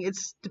anything,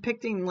 it's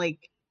depicting like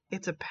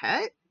it's a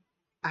pet.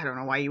 I don't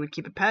know why you would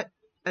keep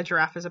a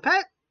giraffe as a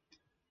pet.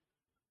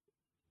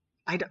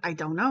 I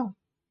don't know.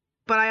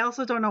 But I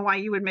also don't know why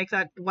you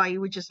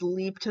would just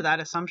leap to that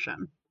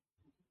assumption.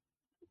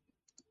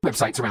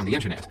 Websites around the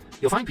internet,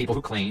 you'll find people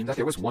who claim that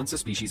there was once a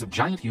species of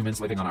giant humans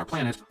living on our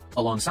planet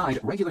alongside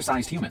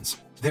regular-sized humans.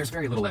 There's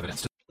very little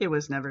evidence It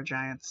was never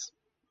giants.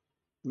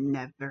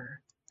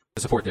 Never.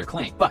 to support their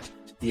claim, but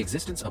the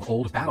existence of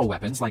old battle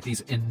weapons like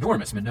these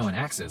enormous Minoan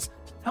axes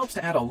helps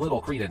to add a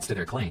little credence to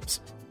their claims.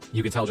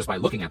 You can tell just by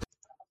looking at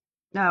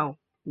them.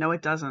 No,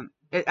 it doesn't.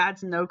 It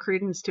adds no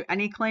credence to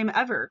any claim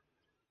ever.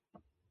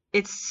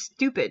 It's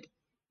stupid.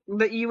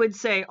 But you would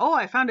say, oh,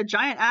 I found a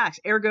giant axe,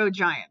 ergo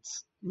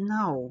giants.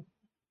 No.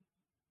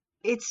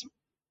 It's...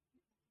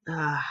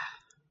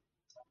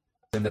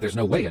 And that there's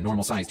no way a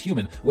normal-sized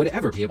human would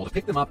ever be able to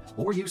pick them up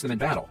or use them in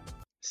battle.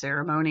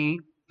 Ceremony,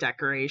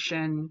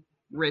 decoration,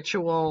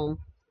 ritual,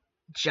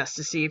 just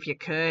to see if you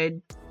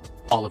could.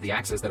 All of the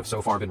axes that have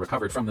so far been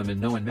recovered from the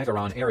Minoan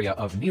Megaron area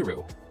of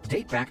Meru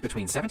date back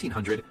between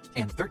 1700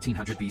 and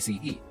 1300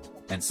 BCE,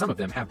 and some of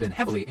them have been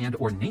heavily and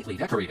ornately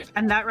decorated.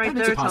 And that right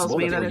there tells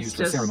me that that they were it's used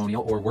just... for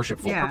ceremonial or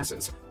worshipful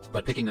purposes.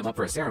 But picking them up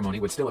for a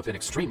ceremony would still have been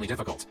extremely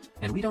difficult,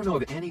 and we don't know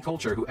of any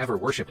culture who ever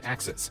worshipped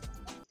axes.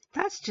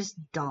 That's just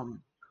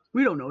dumb.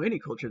 We don't know any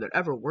culture that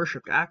ever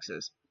worshipped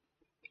axes.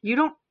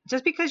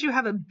 Just because you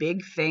have a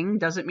big thing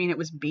doesn't mean it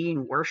was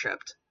being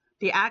worshipped.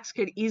 The axe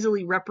could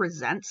easily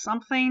represent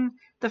something.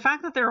 The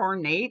fact that they're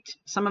ornate,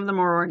 some of them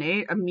are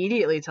ornate,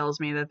 immediately tells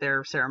me that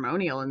they're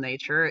ceremonial in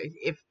nature,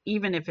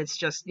 even if it's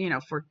just,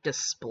 for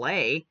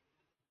display.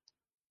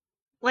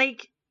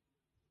 Like,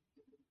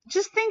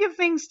 just think of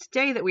things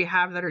today that we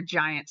have that are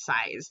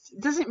giant-sized.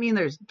 It doesn't mean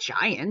there's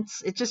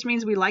giants. It just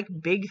means we like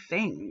big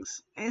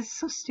things. It's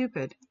so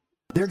stupid.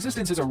 Their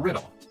existence is a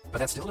riddle, but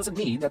that still doesn't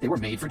mean that they were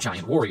made for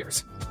giant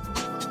warriors.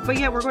 But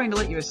yeah, we're going to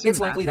let you assume It's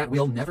likely that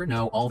we'll never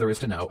know all there is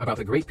to know about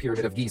the Great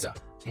Pyramid of Giza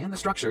and the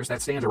structures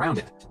that stand around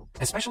it,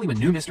 especially when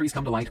new mysteries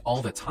come to light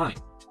all the time.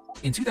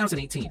 In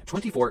 2018,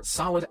 24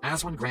 solid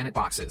Aswan granite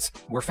boxes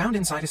were found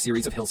inside a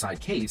series of hillside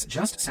caves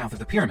just south of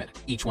the pyramid,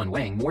 each one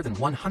weighing more than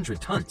 100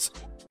 tons.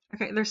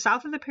 Okay, they're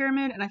south of the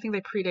pyramid, and I think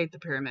they predate the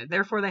pyramid.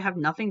 Therefore, they have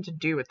nothing to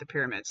do with the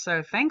pyramid.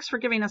 So thanks for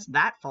giving us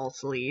that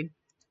false lead.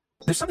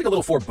 There's something a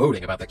little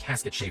foreboding about the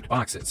casket-shaped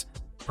boxes.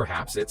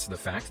 Perhaps it's the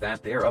fact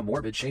that they're a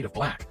morbid shade of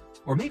black.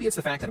 Or maybe it's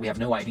the fact that we have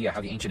no idea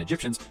how the ancient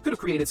Egyptians could have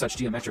created such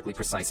geometrically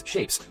precise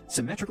shapes,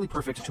 symmetrically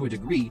perfect to a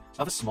degree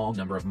of a small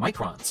number of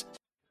microns.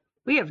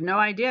 We have no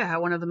idea how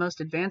one of the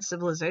most advanced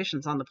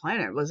civilizations on the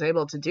planet was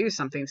able to do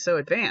something so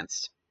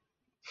advanced.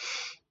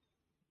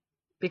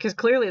 Because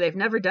clearly they've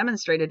never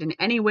demonstrated in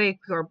any way,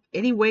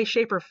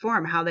 shape, or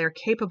form how they're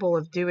capable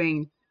of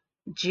doing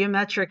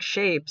geometric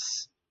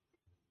shapes.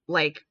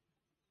 Like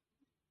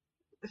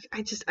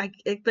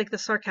the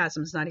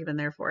sarcasm's not even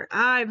there for it.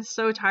 I'm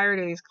so tired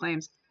of these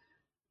claims.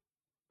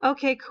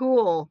 Okay,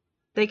 cool.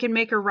 They can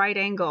make a right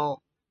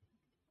angle.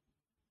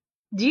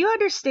 Do you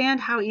understand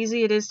how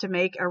easy it is to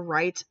make a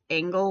right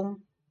angle?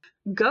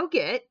 Go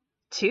get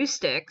 2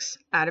 sticks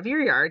out of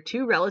your yard,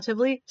 2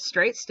 relatively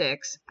straight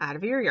sticks out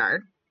of your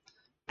yard,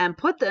 and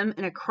put them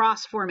in a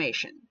cross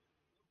formation.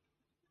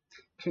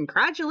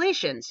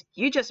 Congratulations,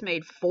 you just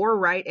made 4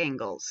 right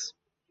angles.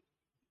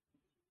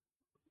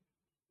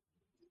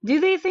 Do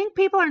they think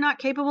people are not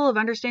capable of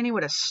understanding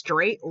what a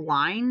straight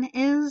line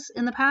is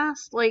in the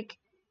past? Like,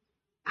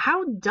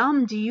 how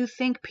dumb do you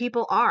think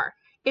people are?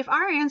 If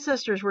our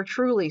ancestors were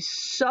truly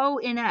so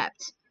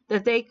inept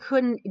that they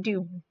couldn't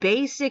do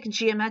basic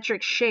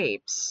geometric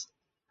shapes,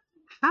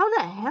 how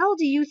the hell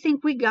do you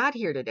think we got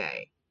here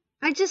today?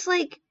 I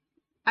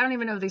don't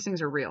even know if these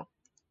things are real.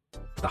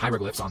 The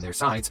hieroglyphs on their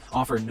sides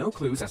offer no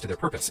clues as to their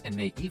purpose and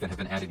may even have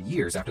been added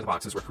years after the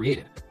boxes were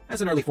created,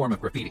 as an early form of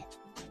graffiti.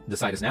 The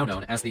site is now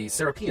known as the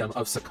Serapeum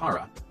of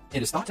Saqqara.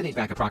 It is thought to date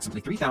back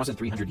approximately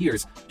 3,300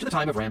 years to the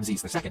time of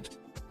Ramses II.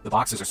 The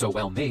boxes are so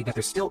well made that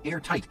they're still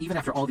airtight even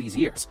after all these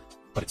years,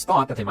 but it's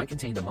thought that they might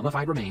contain the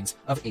mummified remains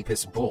of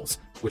Apis bulls,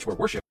 which were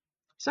worshipped.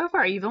 So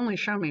far, you've only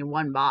shown me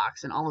one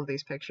box in all of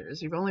these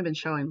pictures. You've only been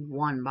showing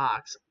one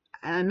box.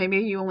 And maybe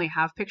you only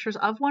have pictures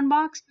of one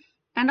box.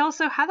 And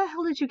also, how the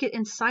hell did you get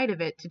inside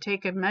of it to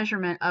take a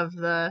measurement of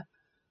the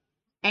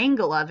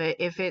angle of it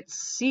if it's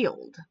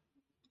sealed?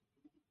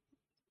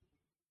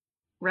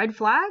 Red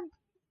flag?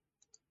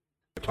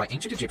 By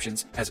ancient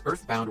Egyptians as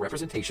earthbound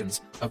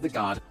representations of the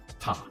god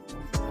Ptah.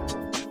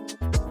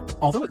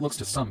 Although it looks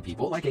to some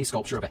people like a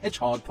sculpture of a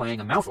hedgehog playing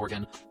a mouth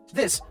organ,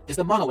 this is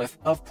the monolith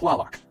of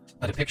Tlaloc,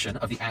 a depiction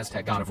of the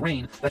Aztec god of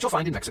rain that you'll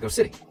find in Mexico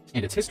City,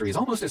 and its history is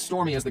almost as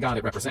stormy as the god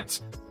it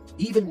represents.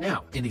 Even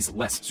now, in these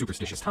less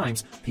superstitious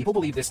times, people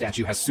believe this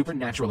statue has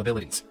supernatural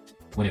abilities.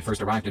 When it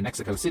first arrived in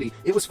Mexico City,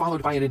 it was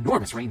followed by an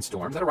enormous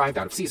rainstorm that arrived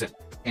out of season,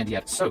 and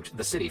yet soaked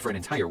the city for an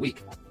entire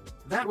week.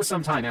 That was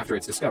some time after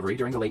its discovery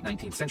during the late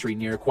 19th century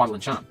near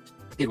Cuautlancán.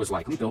 It was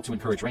likely built to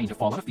encourage rain to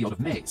fall on a field of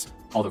maize,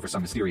 although for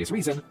some mysterious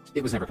reason,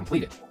 it was never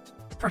completed.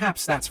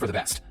 Perhaps that's for the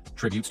best.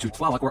 Tributes to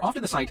Tlaloc were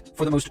often the site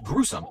for the most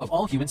gruesome of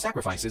all human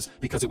sacrifices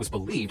because it was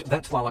believed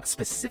that Tlaloc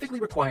specifically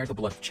required the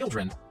blood of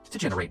children to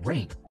generate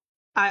rain.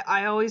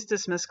 I always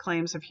dismiss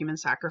claims of human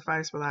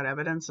sacrifice without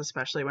evidence,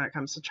 especially when it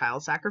comes to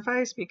child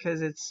sacrifice,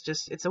 because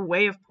it's a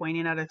way of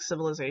pointing at a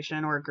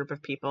civilization or a group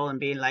of people and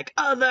being like,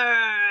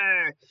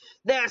 other!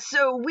 They're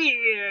so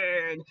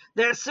weird!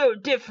 They're so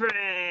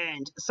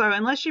different! So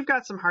unless you've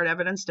got some hard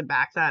evidence to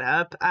back that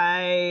up,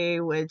 I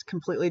would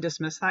completely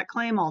dismiss that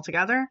claim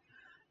altogether.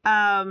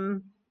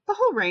 The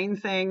whole rain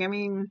thing, I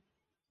mean,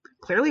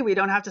 clearly we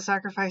don't have to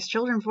sacrifice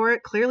children for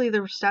it. Clearly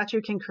the statue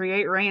can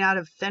create rain out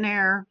of thin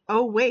air.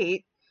 Oh,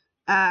 wait.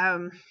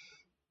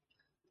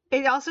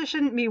 It also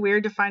shouldn't be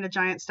weird to find a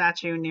giant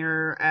statue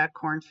near a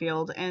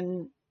cornfield,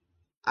 and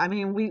I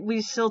mean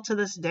we still to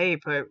this day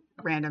put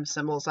random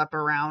symbols up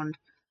around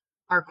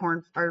our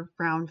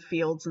brown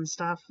fields and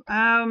stuff.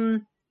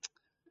 So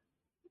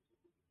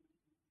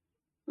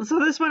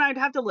this one I'd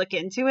have to look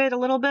into it a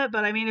little bit,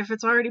 but I mean if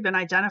it's already been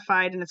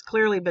identified and it's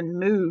clearly been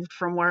moved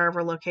from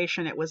wherever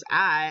location it was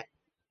at,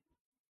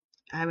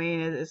 I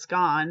mean it's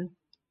gone,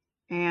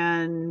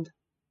 and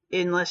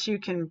unless you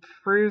can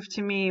prove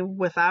to me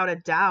without a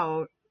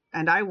doubt,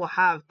 and I will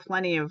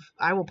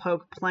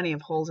poke plenty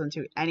of holes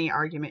into any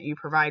argument you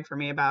provide for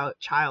me about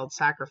child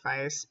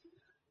sacrifice,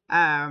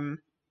 then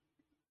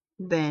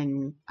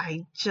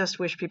I just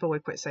wish people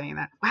would quit saying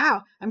that.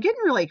 Wow, I'm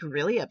getting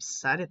really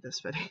upset at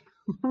this video.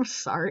 I'm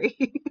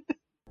sorry.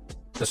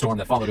 The storm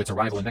that followed its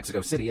arrival in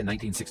Mexico City in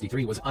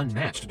 1963 was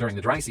unmatched during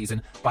the dry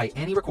season by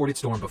any recorded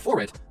storm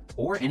before it,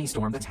 or any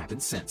storm that's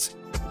happened since.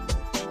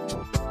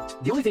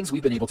 The only things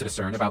we've been able to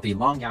discern about the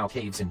Longyao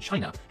caves in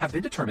China have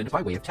been determined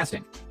by way of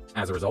testing.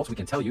 As a result, we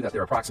can tell you that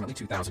they're approximately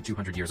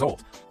 2,200 years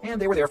old,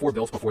 and they were therefore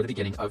built before the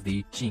beginning of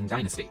the Qing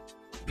dynasty.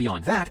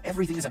 Beyond that,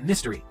 everything is a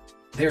mystery.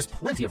 There's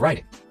plenty of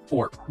writing,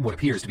 or what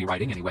appears to be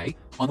writing anyway,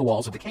 on the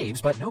walls of the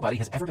caves, but nobody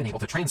has ever been able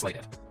to translate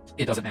it.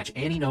 It doesn't match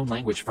any known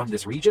language from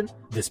this region,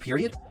 this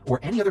period, or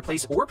any other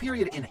place or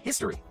period in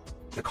history.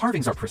 The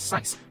carvings are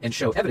precise and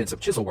show evidence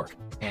of chisel work,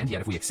 and yet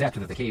if we accept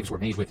that the caves were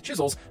made with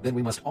chisels, then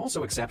we must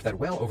also accept that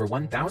well over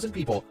 1,000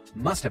 people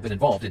must have been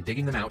involved in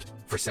digging them out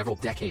for several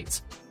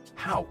decades.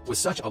 How was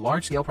such a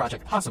large-scale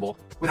project possible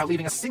without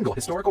leaving a single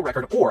historical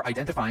record or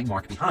identifying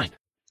mark behind?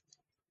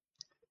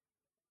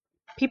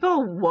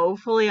 People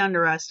woefully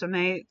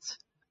underestimate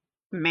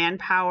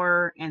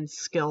manpower and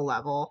skill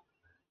level.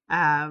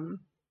 I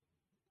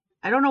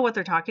don't know what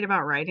they're talking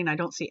about writing. I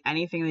don't see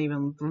anything that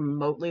even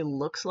remotely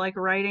looks like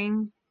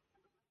writing.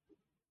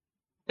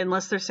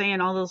 Unless they're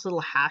saying all those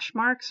little hash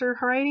marks are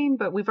writing,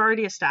 but we've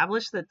already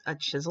established that a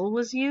chisel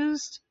was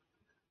used.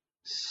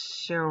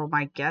 So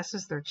my guess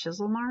is they're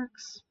chisel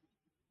marks.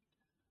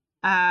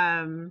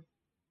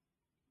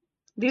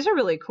 These are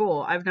really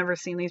cool. I've never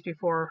seen these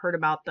before or heard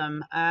about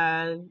them.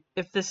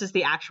 If this is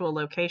the actual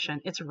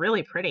location, it's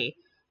really pretty.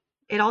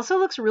 It also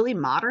looks really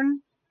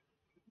modern.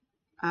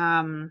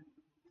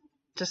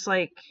 Just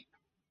like,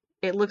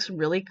 it looks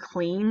really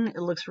clean.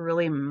 It looks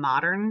really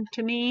modern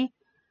to me.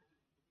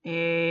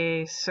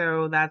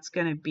 So that's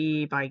going to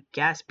be my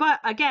guess. But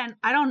again,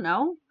 I don't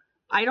know.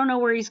 I don't know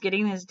where he's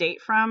getting his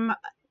date from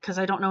because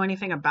I don't know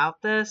anything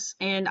about this.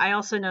 And I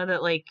also know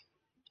that, like,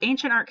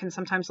 ancient art can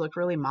sometimes look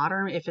really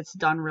modern if it's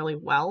done really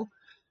well.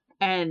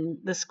 And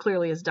this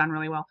clearly is done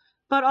really well.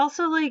 But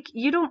also, like,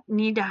 you don't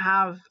need to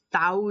have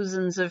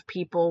thousands of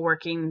people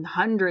working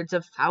hundreds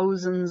of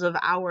thousands of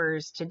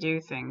hours to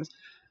do things.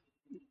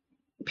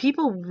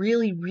 People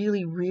really,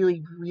 really,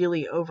 really,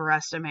 really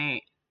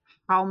overestimate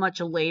how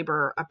much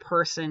labor a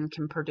person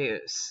can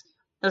produce,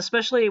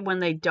 especially when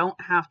they don't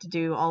have to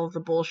do all of the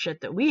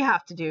bullshit that we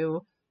have to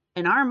do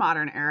in our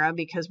modern era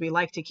because we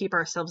like to keep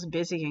ourselves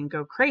busy and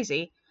go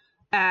crazy.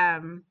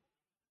 When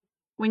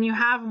you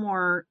have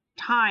more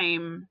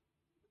time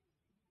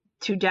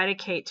to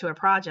dedicate to a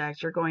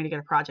project, you're going to get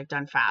a project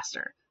done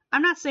faster.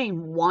 I'm not saying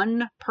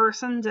one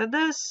person did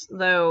this,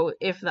 though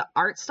if the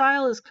art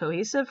style is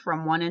cohesive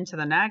from one end to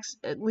the next,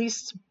 at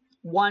least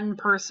one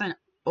person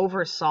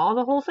oversaw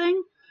the whole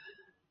thing,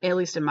 at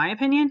least in my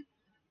opinion.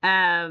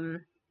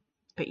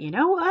 But you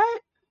know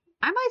what?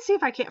 I might see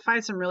if I can't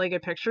find some really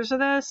good pictures of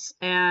this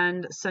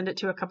and send it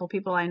to a couple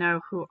people I know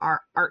who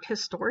are art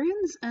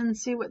historians and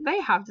see what they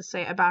have to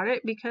say about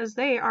it, because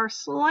they are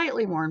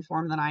slightly more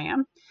informed than I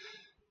am.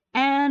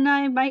 And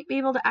I might be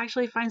able to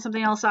actually find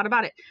something else out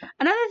about it.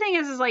 Another thing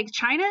is like,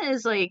 China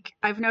is, like,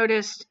 I've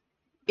noticed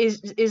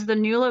is the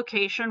new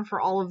location for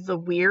all of the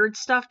weird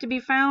stuff to be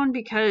found,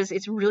 because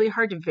it's really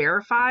hard to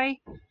verify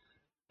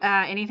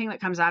anything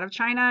that comes out of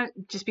China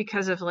just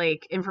because of,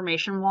 like,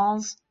 information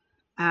walls.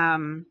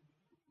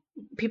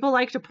 People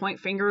like to point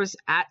fingers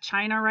at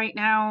China right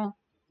now.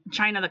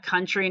 China the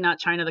country, not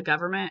China the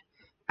government.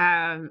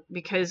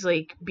 Because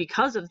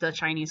of the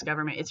Chinese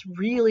government, it's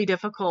really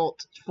difficult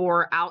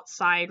for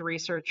outside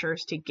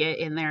researchers to get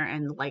in there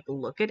and, like,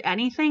 look at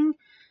anything.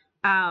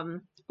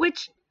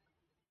 Which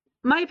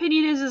my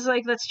opinion is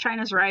like, that's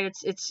China's right.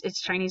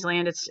 It's Chinese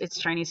land. It's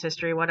Chinese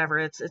history, whatever.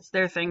 It's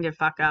their thing to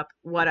fuck up,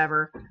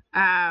 whatever.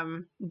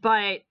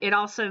 But it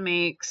also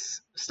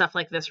makes stuff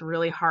like this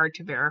really hard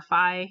to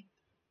verify,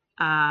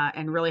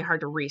 and really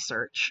hard to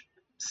research.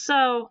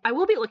 So I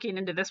will be looking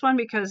into this one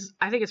because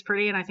I think it's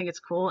pretty and I think it's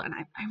cool. And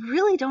I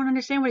really don't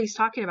understand what he's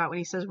talking about when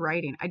he says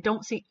writing. I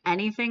don't see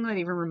anything that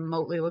even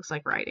remotely looks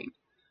like writing.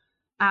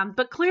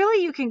 But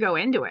clearly you can go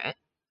into it.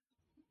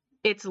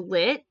 It's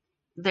lit.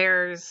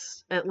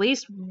 There's at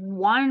least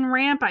one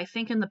ramp. I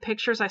think in the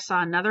pictures I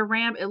saw another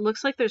ramp. It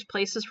looks like there's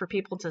places for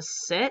people to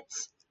sit.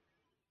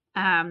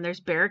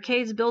 There's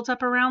barricades built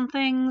up around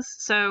things.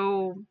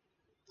 So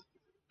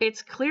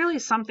it's clearly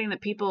something that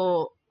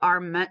people are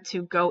meant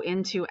to go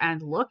into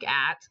and look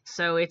at.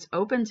 So it's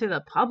open to the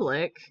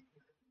public.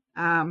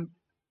 I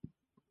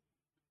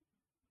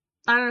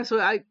don't know. So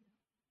I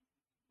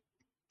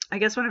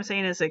guess what I'm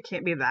saying is it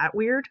can't be that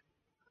weird.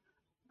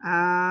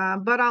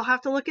 But I'll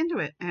have to look into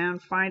it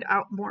and find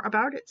out more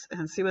about it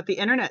and see what the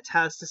internet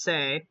has to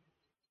say.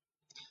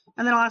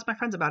 And then I'll ask my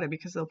friends about it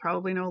because they'll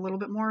probably know a little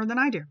bit more than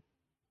I do.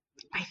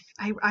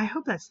 I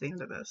hope that's the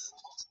end of this.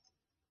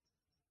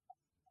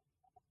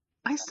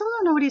 I still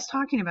don't know what he's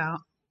talking about.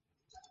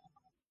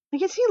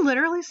 Like, is he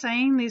literally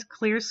saying these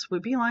clear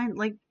swoopy lines?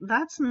 Like,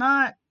 that's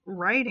not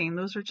writing.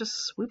 Those are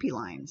just swoopy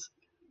lines.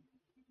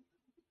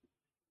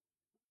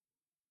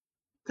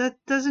 That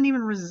doesn't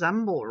even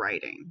resemble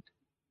writing.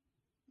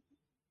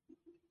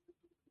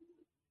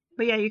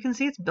 But yeah, you can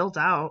see it's built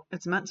out.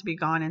 It's meant to be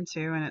gone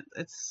into, and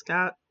it's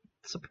got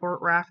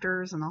support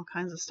rafters and all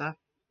kinds of stuff.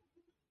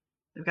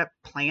 They've got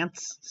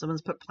plants.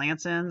 Someone's put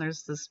plants in.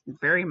 There's this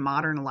very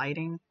modern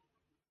lighting.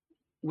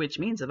 Which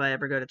means if I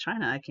ever go to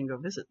China, I can go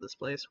visit this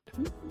place.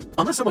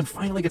 Unless someone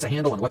finally gets a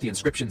handle on what the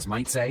inscriptions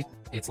might say,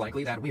 it's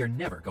likely that we are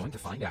never going to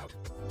find out.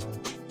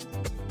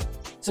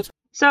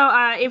 So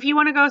if you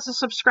want to go to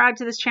subscribe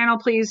to this channel,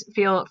 please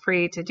feel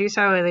free to do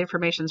so. The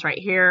information's right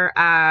here.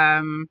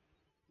 And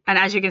And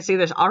as you can see,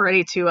 there's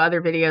already 2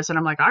 other videos, and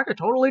I'm like, I could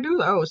totally do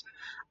those.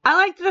 I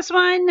liked this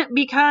one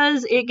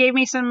because it gave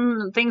me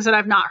some things that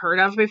I've not heard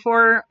of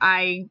before.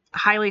 I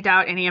highly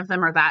doubt any of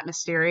them are that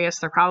mysterious.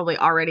 They're probably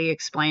already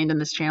explained, and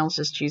this channel's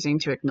just choosing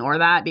to ignore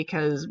that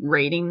because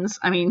ratings.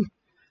 I mean,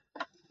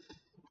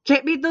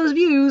 can't beat those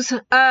views.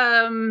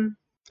 I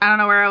don't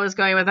know where I was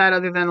going with that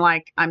other than,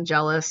 like, I'm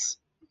jealous.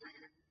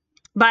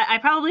 But I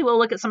probably will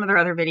look at some of their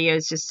other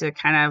videos just to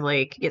kind of,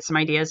 like, get some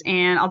ideas.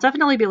 And I'll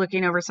definitely be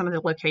looking over some of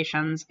the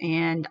locations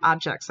and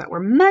objects that were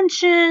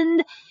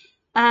mentioned.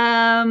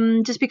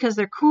 Just because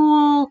they're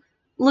cool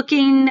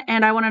looking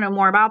and I want to know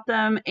more about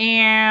them.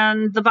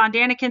 And the Von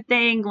Daniken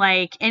thing,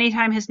 like,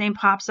 anytime his name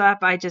pops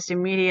up, I just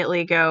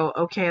immediately go,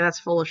 okay, that's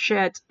full of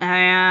shit.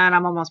 And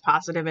I'm almost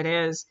positive it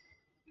is.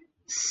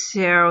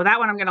 So that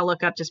one I'm going to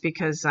look up just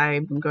because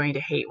I'm going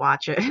to hate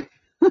watch it.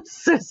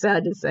 So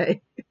sad to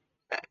say.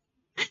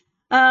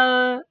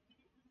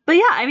 But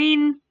yeah, I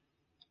mean,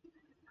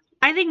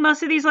 I think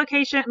most of these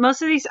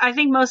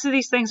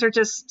things are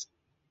just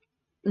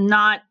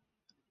not,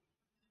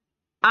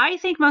 I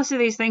think most of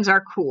these things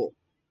are cool.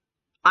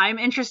 I'm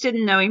interested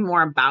in knowing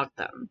more about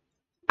them.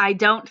 I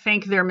don't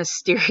think they're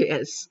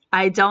mysterious.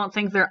 I don't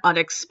think they're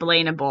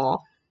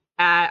unexplainable.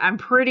 I'm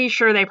pretty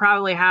sure they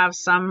probably have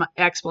some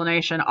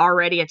explanation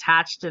already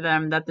attached to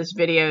them that this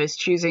video is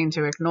choosing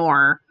to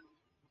ignore.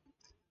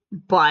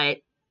 But,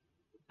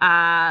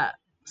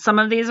 some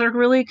of these are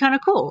really kind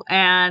of cool,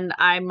 and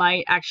I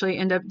might actually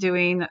end up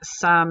doing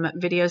some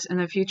videos in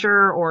the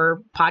future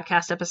or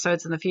podcast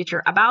episodes in the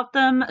future about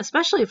them,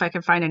 especially if I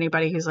can find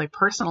anybody who's like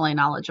personally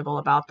knowledgeable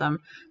about them.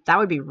 That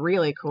would be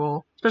really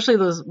cool, especially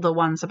the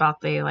ones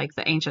about the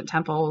ancient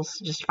temples,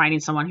 just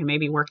finding someone who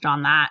maybe worked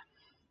on that.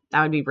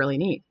 That would be really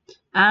neat.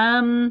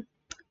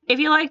 If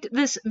you liked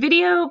this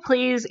video,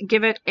 please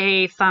give it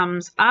a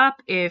thumbs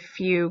up. If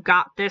you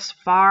got this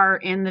far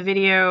in the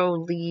video,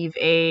 leave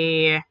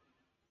a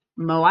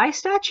Moai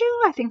statue.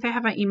 I think they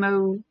have an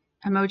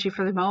emoji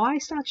for the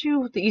Moai statue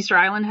with the Easter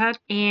Island head.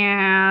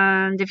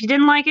 And if you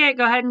didn't like it,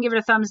 go ahead and give it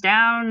a thumbs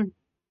down.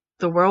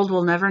 The world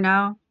will never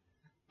know.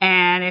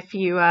 And if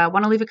you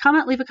want to leave a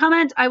comment, leave a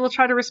comment. I will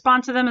try to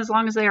respond to them as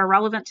long as they are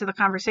relevant to the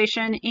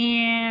conversation.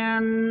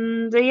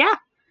 And yeah,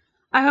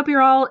 I hope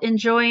you're all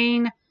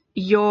enjoying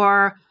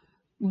your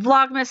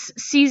Vlogmas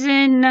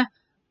season,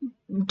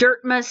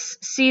 Dirtmas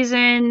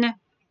season,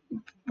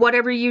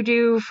 whatever you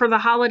do for the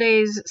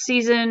holidays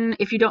season.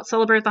 If you don't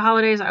celebrate the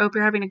holidays, I hope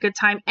you're having a good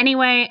time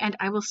anyway, and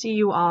I will see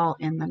you all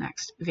in the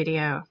next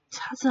video.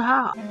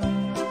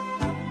 Ta-ta!